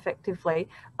bathhouses effectively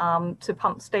to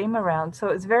pump steam around. So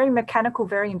it's very mechanical,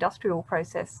 very industrial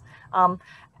process.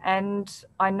 And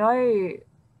I know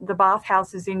the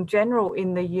bathhouses in general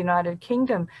in the United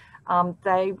Kingdom,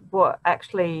 they were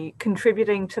actually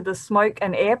contributing to the smoke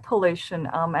and air pollution,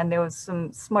 and there was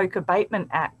some smoke abatement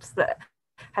acts that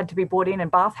had to be brought in,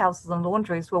 and bathhouses and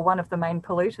laundries were one of the main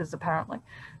polluters apparently.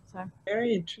 So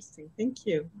very interesting, thank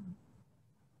you.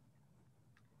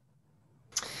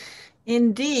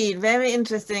 Indeed, very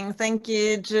interesting. Thank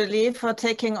you, Julie, for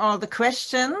taking all the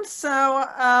questions. So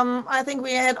I think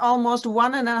we had almost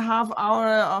 1.5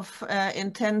 hours of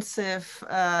intensive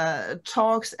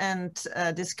talks and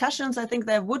discussions. I think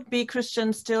there would be,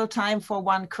 Christian, still time for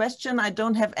one question. I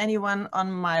don't have anyone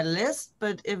on my list,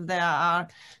 but if there are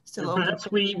still Oliver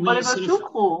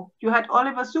Sucro. You had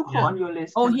Oliver Sucro on your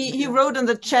list. Oh, he wrote in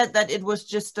the chat that it was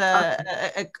just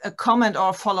a comment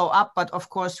or follow up, but of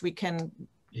course we can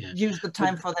use the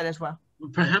time for that as well.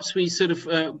 Perhaps we sort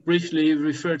of briefly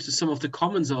refer to some of the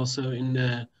comments also in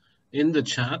the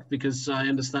chat, because I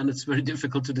understand it's very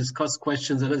difficult to discuss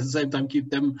questions and at the same time keep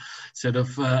them sort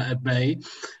of at bay.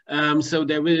 So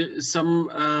there were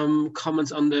some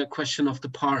comments on the question of the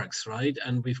parks, right?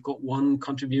 And we've got one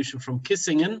contribution from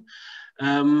Kissingen.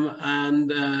 And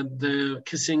the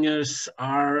Kissingers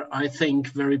are, I think,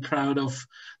 very proud of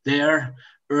their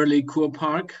early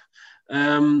Kurpark.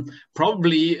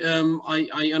 Probably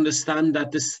I understand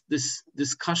that this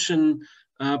discussion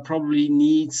probably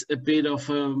needs a bit of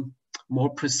a more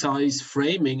precise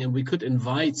framing, and we could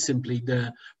invite simply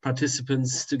the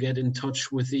participants to get in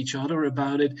touch with each other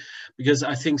about it, because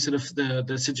I think sort of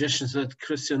the suggestions that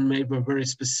Christian made were very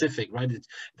specific, right? It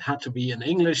had to be an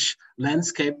English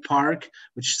landscape park,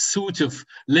 which sort of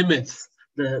limits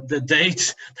the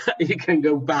date that you can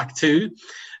go back to,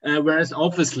 whereas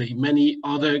obviously many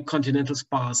other continental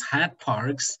spas had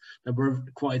parks that were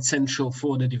quite central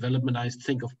for the development. I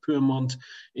think of Pyrmont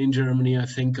in Germany, I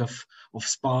think of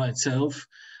Spa itself,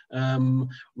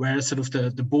 where sort of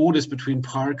the borders between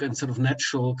park and sort of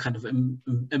natural kind of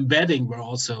embedding were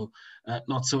also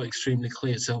not so extremely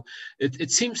clear. So it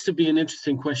seems to be an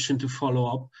interesting question to follow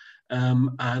up.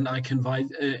 And I can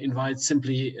invite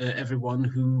simply everyone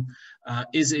who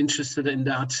is interested in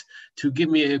that to give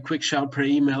me a quick shout per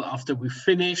email after we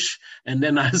finish, and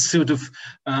then I'll sort of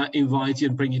invite you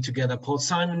and bring you together. Paul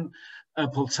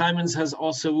Simons has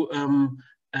also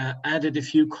added a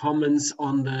few comments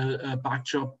on the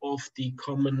backdrop of the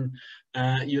common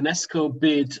UNESCO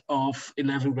bid of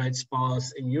 11 great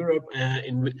spas in Europe,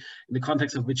 in the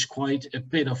context of which quite a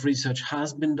bit of research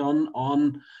has been done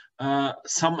on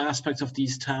some aspects of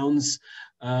these towns,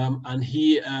 and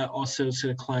he also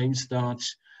sort of claims that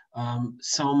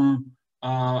some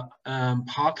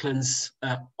parklands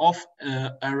of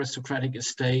aristocratic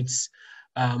estates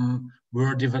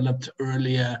were developed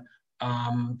earlier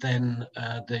than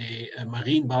the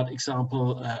Marienbad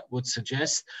example would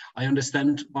suggest. I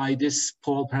understand by this,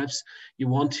 Paul, perhaps you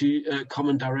want to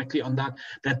comment directly on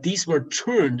that these were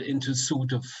turned into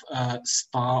sort of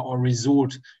spa or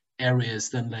resort areas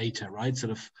then later, right?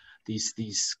 Sort of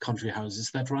these country houses,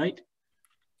 is that right?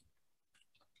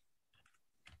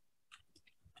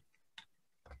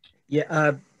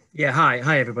 Yeah,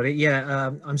 hi everybody.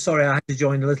 Yeah, I'm sorry I had to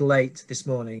join a little late this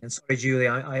morning, and sorry Julie,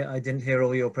 I didn't hear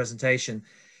all your presentation.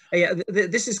 Yeah,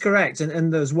 this is correct,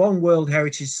 and there's one World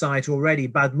Heritage Site already,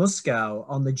 Bad Muskau,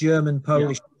 on the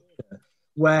German-Polish border,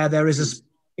 where there is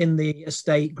a in the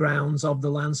estate grounds of the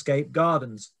landscape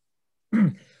gardens.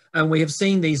 And we have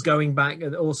seen these going back,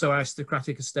 also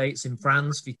aristocratic estates in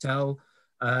France, Vitel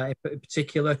in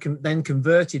particular, then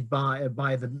converted by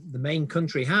the main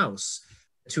country house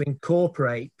to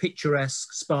incorporate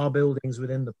picturesque spa buildings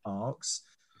within the parks.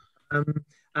 We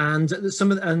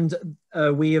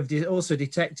have also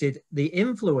detected the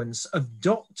influence of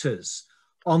doctors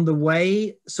on the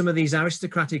way some of these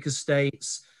aristocratic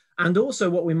estates, and also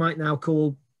what we might now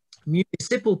call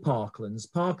municipal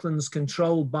parklands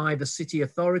controlled by the city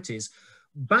authorities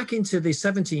back into the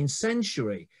 17th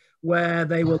century, where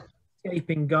they were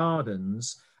landscaping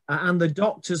gardens, and the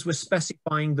doctors were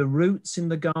specifying the routes in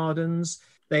the gardens.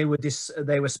 They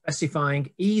were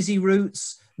specifying easy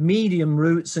routes, medium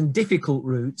routes, and difficult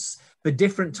routes for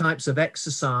different types of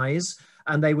exercise.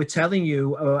 and they were telling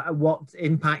you what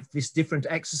impact this different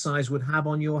exercise would have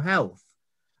on your health.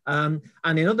 And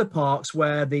in other parks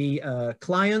where the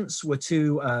clients were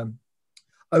too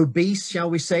obese, shall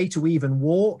we say, to even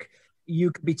walk,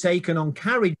 you could be taken on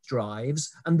carriage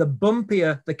drives, and the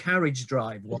bumpier the carriage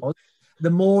drive was, the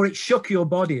more it shook your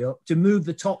body up to move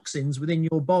the toxins within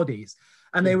your bodies.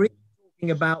 And they were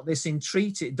talking about this in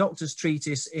doctor's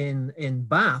treatise in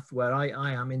Bath, where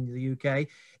I am in the UK,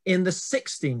 in the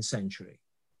 16th century.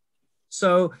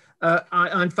 So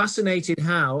I'm fascinated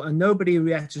how, and nobody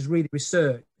yet has really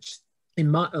researched, in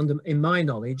my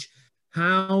knowledge,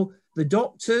 how the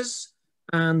doctors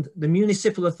and the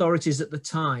municipal authorities at the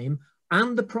time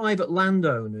and the private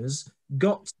landowners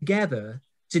got together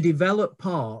to develop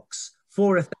parks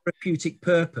for a therapeutic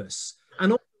purpose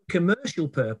and also a commercial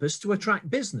purpose to attract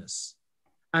business.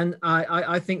 And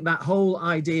I think that whole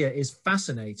idea is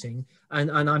fascinating, and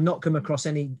I've not come across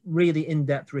any really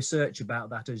in-depth research about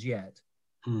that as yet.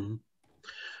 Mm.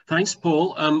 Thanks,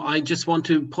 Paul. I just want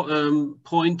to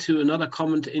point to another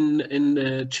comment in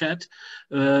the chat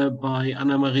by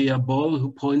Anna Maria Boll,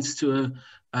 who points to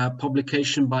a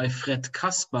publication by Fred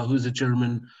Kasper, who's a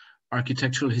German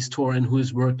architectural historian who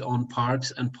has worked on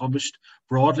parks and published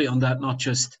broadly on that, not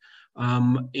just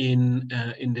in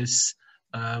this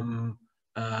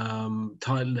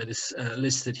title that is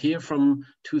listed here from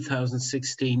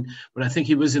 2016, but I think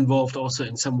he was involved also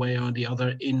in some way or the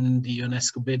other in the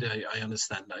UNESCO bid. I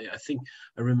understand. I think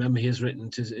I remember he has written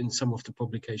in some of the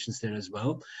publications there as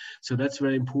well. So that's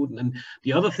very important. And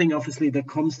the other thing, obviously, that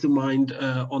comes to mind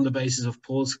on the basis of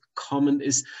Paul's comment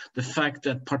is the fact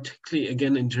that, particularly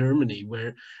again in Germany,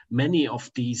 where many of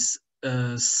these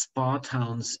spa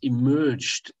towns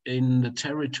emerged in the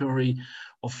territory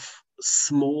of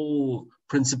small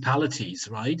principalities,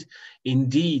 right?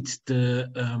 Indeed,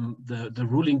 the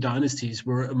ruling dynasties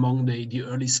were among the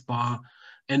early spa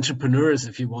entrepreneurs,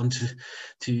 if you want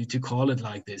to call it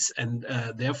like this, and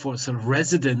therefore sort of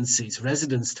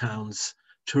residence towns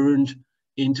turned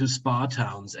into spa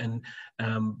towns, and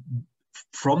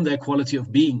from their quality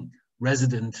of being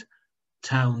resident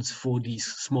towns for these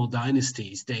small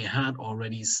dynasties, they had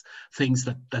already things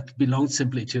that belonged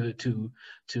simply to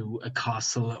a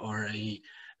castle or a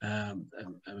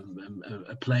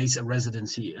place, a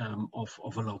residency of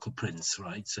a local prince,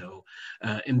 right? So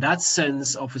in that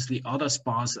sense, obviously other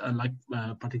spas like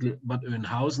particularly Bad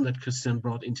Oeynhausen that Christian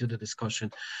brought into the discussion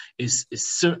is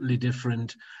certainly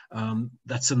different.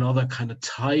 That's another kind of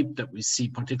type that we see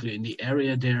particularly in the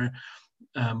area there.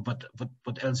 But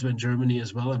elsewhere in Germany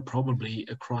as well, and probably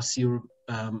across Europe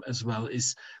as well,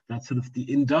 is that sort of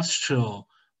the industrial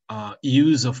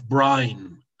use of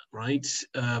brine, right?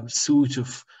 Sort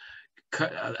of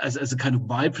as a kind of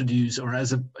byproduce, or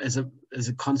as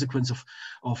a consequence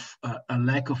of a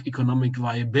lack of economic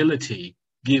viability,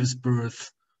 gives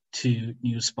birth to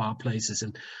new spa places.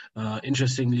 And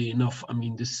interestingly enough, I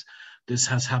mean, this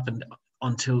has happened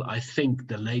until I think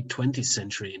the late 20th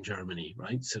century in Germany,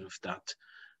 right? Sort of that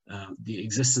the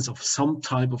existence of some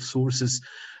type of sources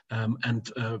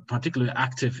and particularly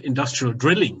active industrial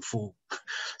drilling for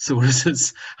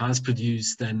sources has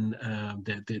produced then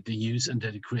the use and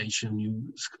the creation of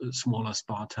new smaller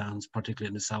spa towns, particularly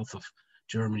in the south of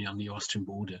Germany on the Austrian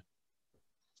border.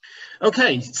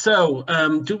 Okay, so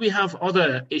do we have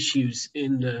other issues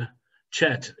in the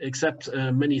chat, except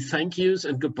many thank yous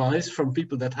and goodbyes from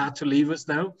people that had to leave us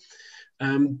now?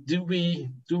 Do we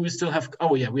still have,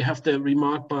 oh yeah, we have the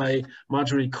remark by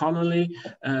Marjorie Connolly,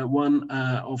 one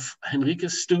of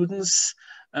Henrike's students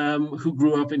who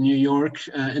grew up in New York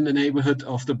in the neighborhood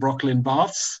of the Brooklyn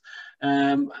Baths.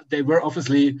 They were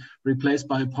obviously replaced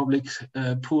by a public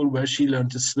pool where she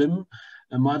learned to swim.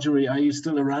 Marjorie, are you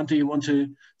still around? Do you want to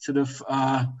sort of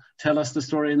tell us the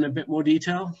story in a bit more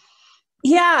detail?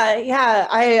 Yeah.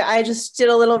 I just did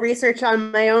a little research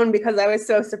on my own because I was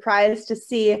so surprised to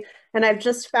see, and I've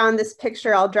just found this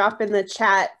picture I'll drop in the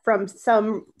chat from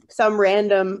some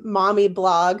random mommy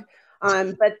blog.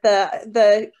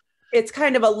 But it's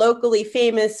kind of a locally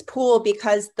famous pool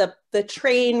because the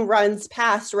train runs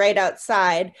past right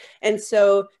outside. And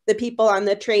so the people on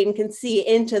the train can see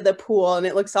into the pool, and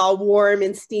it looks all warm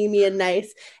and steamy and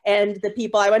nice. And the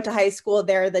people, I went to high school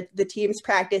there, the teams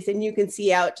practice, and you can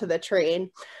see out to the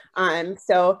train.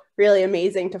 So really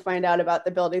amazing to find out about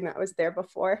the building that was there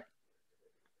before.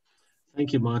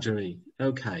 Thank you, Marjorie.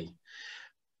 Okay.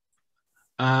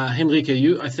 Henrike,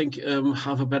 you, I think,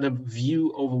 have a better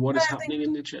view over what is happening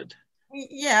in the chat.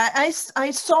 Yeah,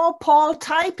 I saw Paul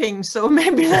typing, so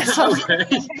maybe that's okay.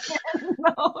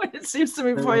 No, it seems to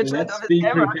me before you turned off his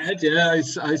camera. Yeah,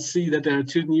 I see that there are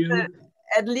two new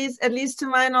At least to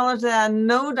my knowledge, there are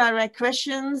no direct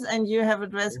questions, and you have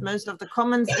addressed most of the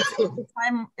comments.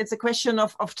 It's a question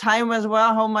of time as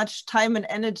well, how much time and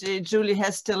energy Julie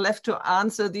has still left to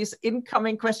answer these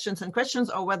incoming questions,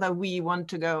 or whether we want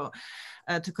to go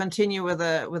to continue with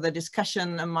a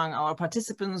discussion among our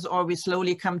participants, or we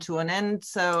slowly come to an end.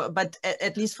 So, but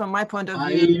at least from my point of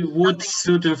view, I would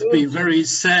sort of be very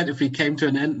sad if we came to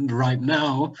an end right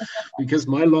now, because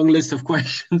my long list of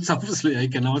questions, obviously, I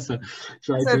can also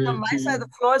try so from my side, the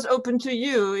floor is open to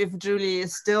you if Julie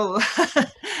is still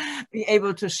be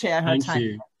able to share her time. Thank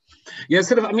you. Yeah,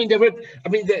 sort of. I mean,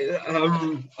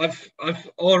 I've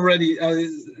already,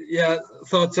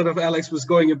 thought sort of Alex was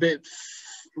going a bit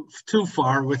too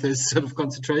far with his sort of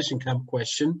concentration camp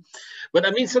question, but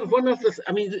I mean, sort of one of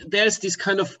the, there's these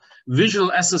kind of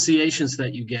visual associations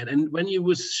that you get, and when you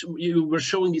were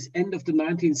showing these end of the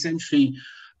 19th century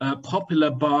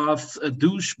popular baths,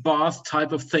 douche bath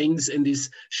type of things in these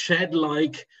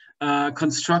shed-like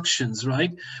constructions,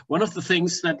 right? One of the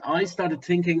things that I started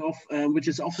thinking of, which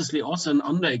is obviously also an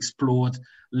underexplored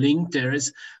link, there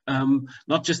is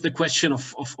not just the question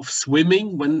of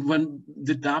swimming. When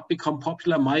did that become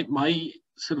popular? My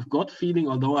sort of gut feeling,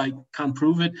 although I can't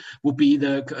prove it, would be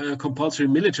the compulsory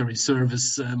military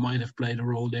service might have played a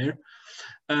role there.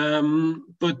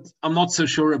 But I'm not so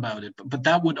sure about it. But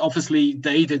that would obviously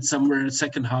date it somewhere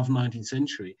second half 19th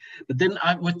century. But then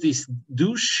with these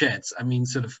douche sheds, I mean,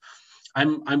 sort of,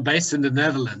 I'm based in the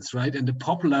Netherlands, right? And the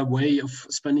popular way of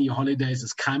spending your holidays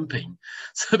is camping.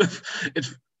 Sort of, it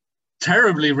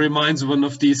terribly reminds one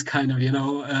of these kind of,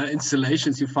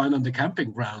 installations you find on the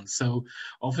camping ground. So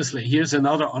obviously, here's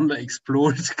another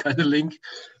underexplored kind of link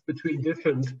between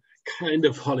different kind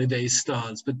of holiday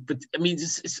styles. But I mean,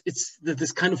 it's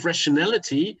this kind of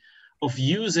rationality of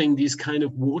using these kind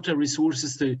of water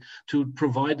resources to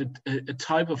provide a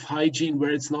type of hygiene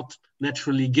where it's not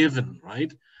naturally given,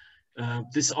 right?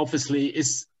 This obviously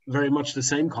is very much the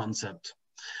same concept.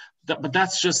 But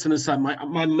that's just an aside.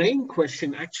 My main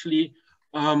question actually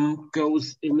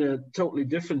goes in a totally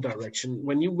different direction.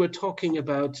 When you were talking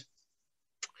about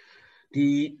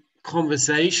the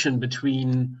conversation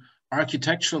between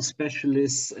architectural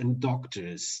specialists and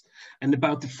doctors, and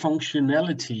about the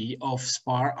functionality of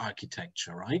spa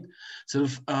architecture, right? Sort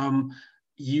of,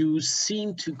 you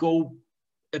seem to go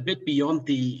a bit beyond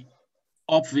the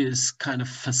obvious kind of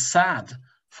facade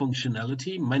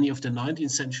functionality. Many of the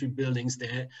 19th century buildings,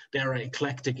 they are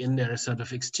eclectic in their sort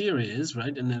of exteriors,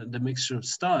 right? And the mixture of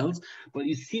styles, but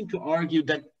you seem to argue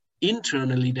that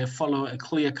internally they follow a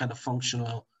clear kind of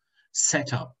functional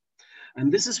setup. And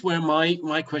this is where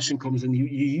my question comes in. You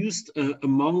used,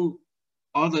 among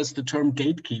others, the term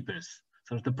gatekeepers,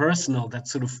 sort of the personnel that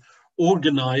sort of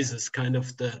organizes kind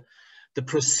of the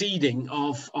proceeding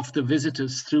of the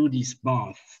visitors through these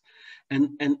baths.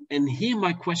 And here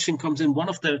my question comes in. One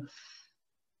of the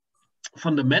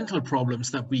fundamental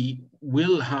problems that we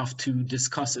will have to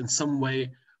discuss in some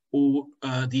way or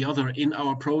the other in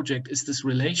our project is this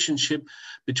relationship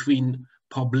between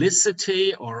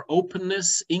publicity or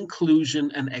openness,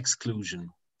 inclusion and exclusion.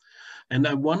 And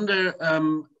I wonder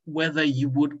whether you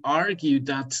would argue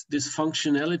that this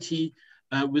functionality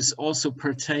was also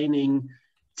pertaining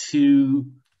to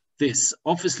this.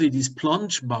 Obviously, these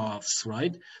plunge baths,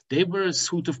 right? They were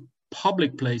sort of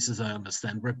public places, I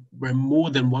understand, where more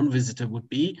than one visitor would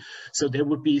be. So they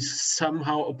would be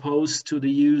somehow opposed to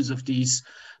the use of these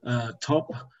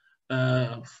top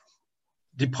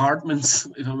departments,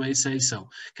 if I may say so.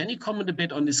 Can you comment a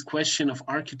bit on this question of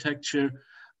architecture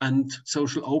and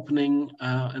social opening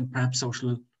and perhaps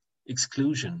social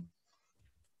exclusion?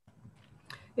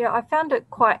 Yeah, I found it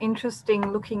quite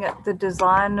interesting looking at the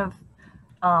design of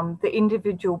the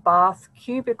individual bath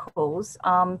cubicles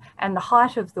and the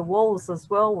height of the walls as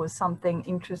well was something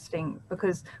interesting,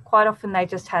 because quite often they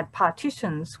just had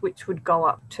partitions which would go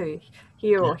up to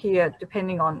here or here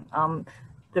depending on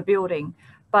the building.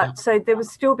 But so there would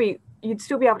still be, you'd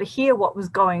still be able to hear what was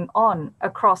going on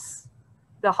across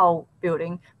the whole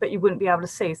building, but you wouldn't be able to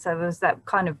see. So there's that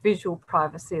kind of visual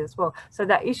privacy as well. So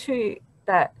that issue,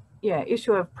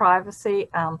 issue of privacy,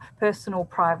 personal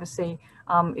privacy,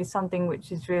 is something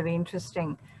which is really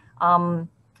interesting. And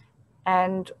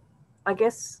I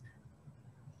guess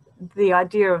the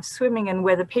idea of swimming and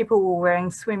whether people were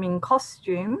wearing swimming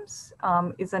costumes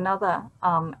is another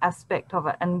aspect of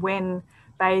it. And when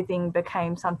bathing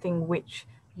became something which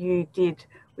you did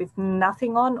with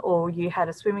nothing on, or you had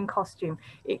a swimming costume,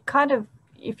 it kind of,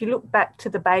 if you look back to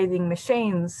the bathing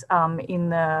machines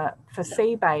for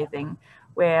sea bathing,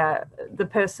 where the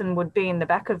person would be in the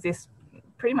back of this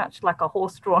pretty much like a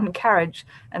horse-drawn carriage,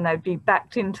 and they'd be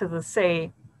backed into the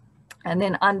sea And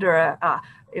then under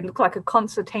it looked like a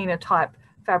concertina type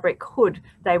fabric hood,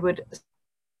 they would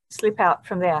slip out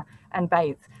from there and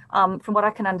bathe. From what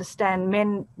I can understand,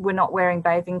 men were not wearing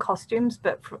bathing costumes,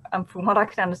 but from what I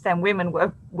can understand, women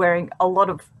were wearing a lot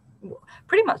of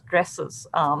pretty much dresses,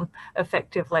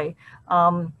 effectively.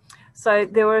 So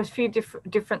there were a few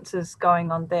differences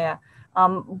going on there.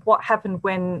 What happened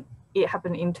when it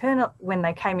happened when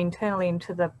they came internally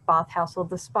into the bathhouse or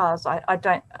the spas,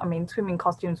 I mean, swimming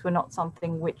costumes were not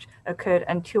something which occurred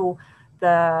until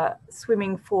the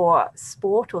swimming for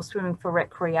sport or swimming for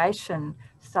recreation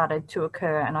started to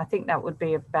occur. And I think that would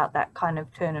be about that kind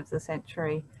of turn of the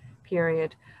century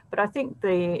period. But I think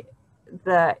the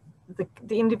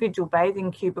individual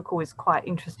bathing cubicle is quite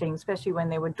interesting, especially when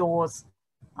there were doors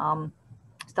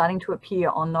starting to appear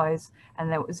on those,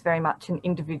 and that was very much an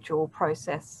individual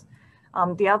process.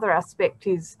 The other aspect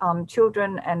is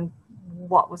children and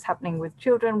what was happening with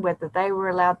children, whether they were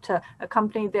allowed to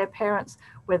accompany their parents,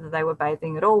 whether they were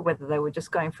bathing at all, whether they were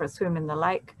just going for a swim in the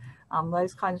lake,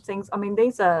 those kinds of things. I mean,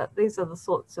 these are the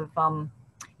sorts of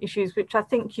issues which I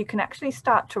think you can actually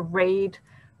start to read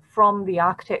from the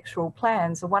architectural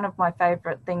plans. And one of my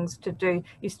favourite things to do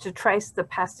is to trace the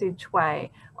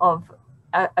passageway of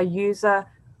a user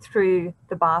through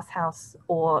the bathhouse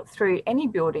or through any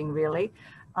building, really.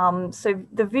 So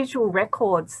the visual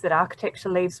records that architecture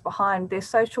leaves behind, they're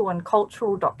social and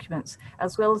cultural documents,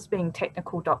 as well as being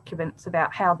technical documents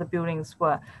about how the buildings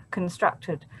were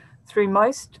constructed. Through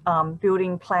most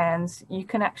building plans, you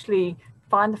can actually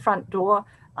find the front door,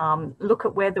 look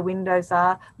at where the windows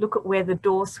are, look at where the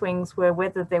door swings were,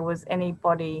 whether there was any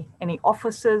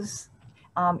offices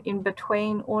in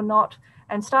between or not,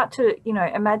 and start to,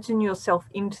 imagine yourself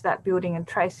into that building and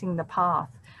tracing the path.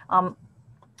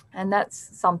 And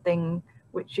that's something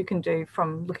which you can do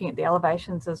from looking at the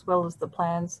elevations as well as the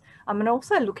plans. And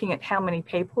also looking at how many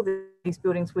people these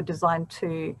buildings were designed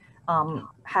to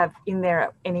have in there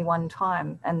at any one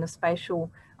time, and the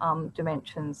spatial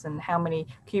dimensions and how many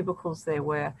cubicles there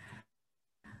were.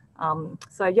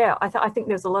 So yeah, I think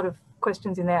there's a lot of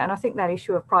questions in there, and I think that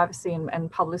issue of privacy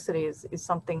and publicity is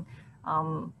something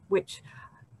which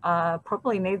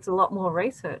probably needs a lot more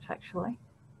research, actually.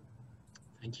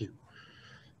 Thank you.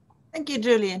 Thank you,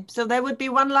 Julie. So there would be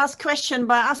one last question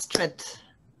by Astrid,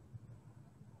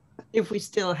 if we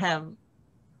still have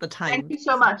the time. Thank you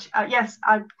so much. Yes,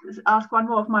 I'll ask one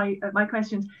more of my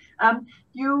questions.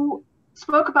 You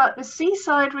spoke about the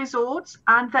seaside resorts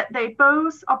and that they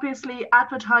both obviously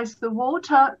advertise the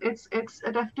water, it's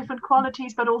different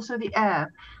qualities, but also the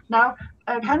air. Now,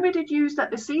 can we deduce that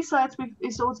the seaside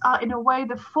resorts are in a way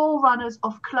the forerunners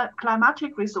of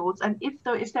climatic resorts? And if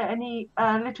so, is there any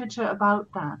literature about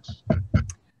that?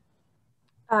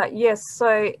 Yes,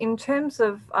 so in terms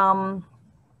of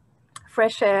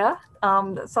fresh air,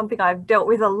 that's something I've dealt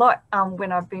with a lot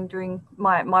when I've been doing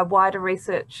my wider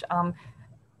research.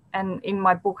 And in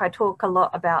my book, I talk a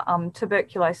lot about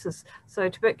tuberculosis. So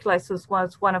tuberculosis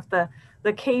was one of the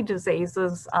key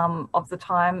diseases of the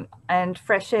time, and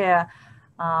fresh air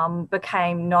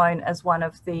became known as one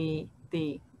of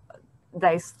they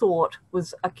thought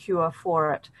was a cure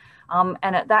for it.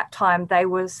 And at that time, they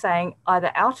were saying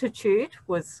either altitude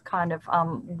was kind of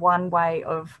one way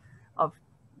of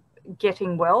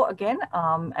getting well again,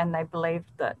 and they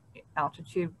believed that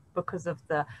altitude, because of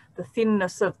the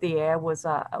thinness of the air, was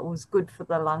good for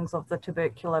the lungs of the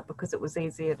tubercular because it was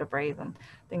easier to breathe and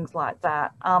things like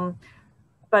that.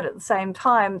 But at the same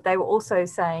time, they were also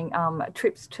saying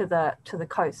trips to the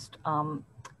coast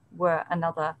were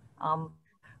another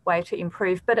way to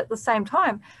improve. But at the same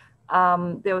time,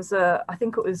 there was I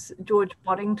think it was George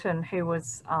Boddington, who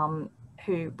was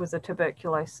a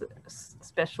tuberculosis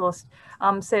specialist,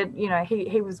 said,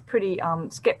 he was pretty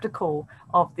skeptical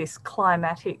of this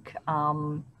climatic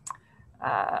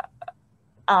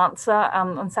answer,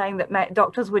 and saying that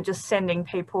doctors were just sending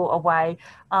people away,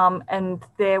 and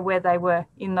there where they were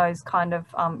in those kind of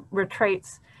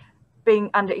retreats,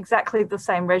 being under exactly the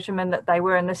same regimen that they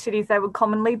were in the cities, they would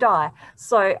commonly die.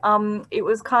 So it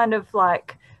was kind of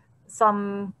like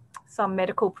some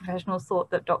medical professionals thought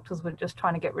that doctors were just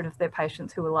trying to get rid of their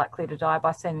patients who were likely to die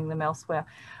by sending them elsewhere,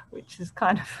 which is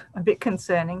kind of a bit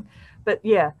concerning. But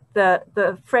yeah,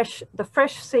 the fresh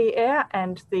sea air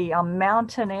and the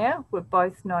mountain air were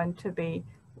both known to be,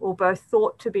 or both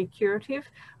thought to be, curative.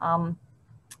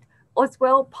 As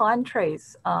well, pine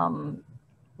trees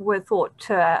were thought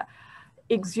to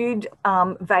exude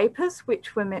vapors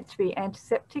which were meant to be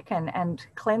antiseptic and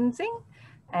cleansing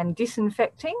and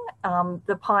disinfecting.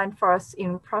 The pine forests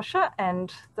in Prussia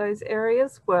and those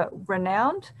areas were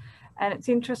renowned. And it's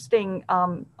interesting,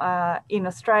 in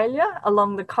Australia,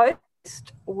 along the coast,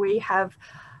 we have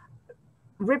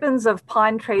ribbons of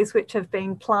pine trees which have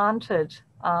been planted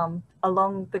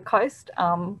along the coast,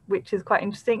 which is quite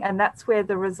interesting, and that's where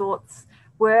the resorts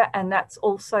were, and that's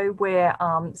also where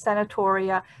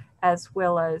sanatoria as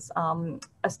well as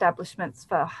establishments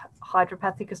for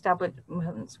hydropathic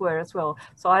establishments were as well.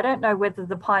 So I don't know whether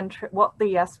the what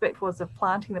the aspect was of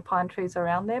planting the pine trees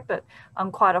around there, but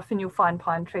quite often you'll find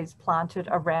pine trees planted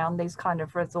around these kind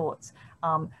of resorts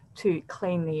to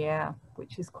clean the air,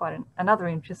 which is quite another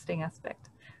interesting aspect.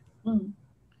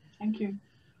 Thank you.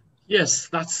 Yes,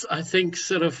 that's, I think,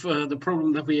 sort of the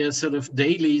problem that we are sort of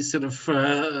daily sort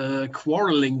of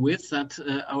quarreling with, that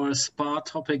our spa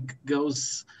topic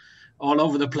goes all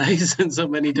over the place in so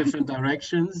many different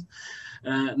directions,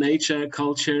 nature,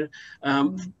 culture.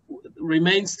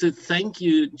 Remains to thank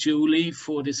you, Julie,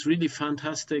 for this really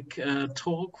fantastic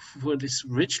talk, for this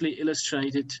richly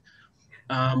illustrated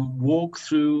walk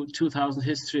through 2000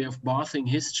 history of bathing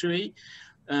history.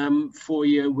 For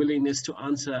your willingness to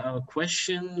answer our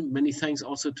question. Many thanks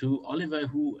also to Oliver,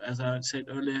 who, as I said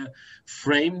earlier,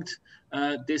 framed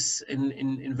this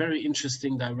in very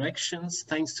interesting directions.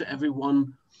 Thanks to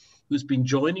everyone who's been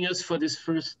joining us for this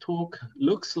first talk.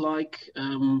 Looks like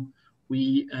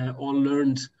we all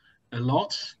learned a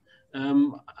lot. I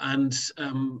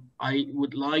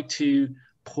would like to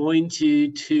point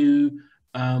you to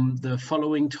the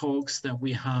following talks that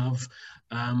we have.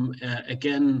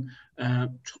 Again,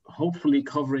 hopefully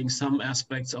covering some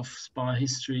aspects of spa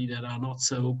history that are not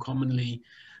so commonly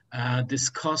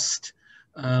discussed,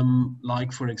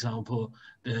 like, for example,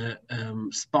 the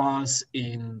spas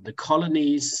in the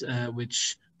colonies,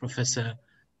 which Professor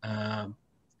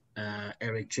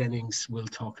Eric Jennings will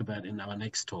talk about in our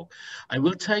next talk. I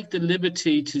will take the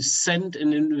liberty to send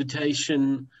an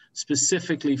invitation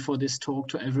specifically for this talk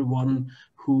to everyone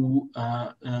who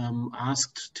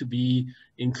asked to be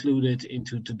included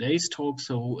into today's talk.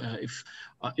 So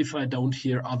if I don't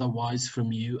hear otherwise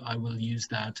from you, I will use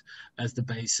that as the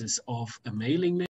basis of a mailing list.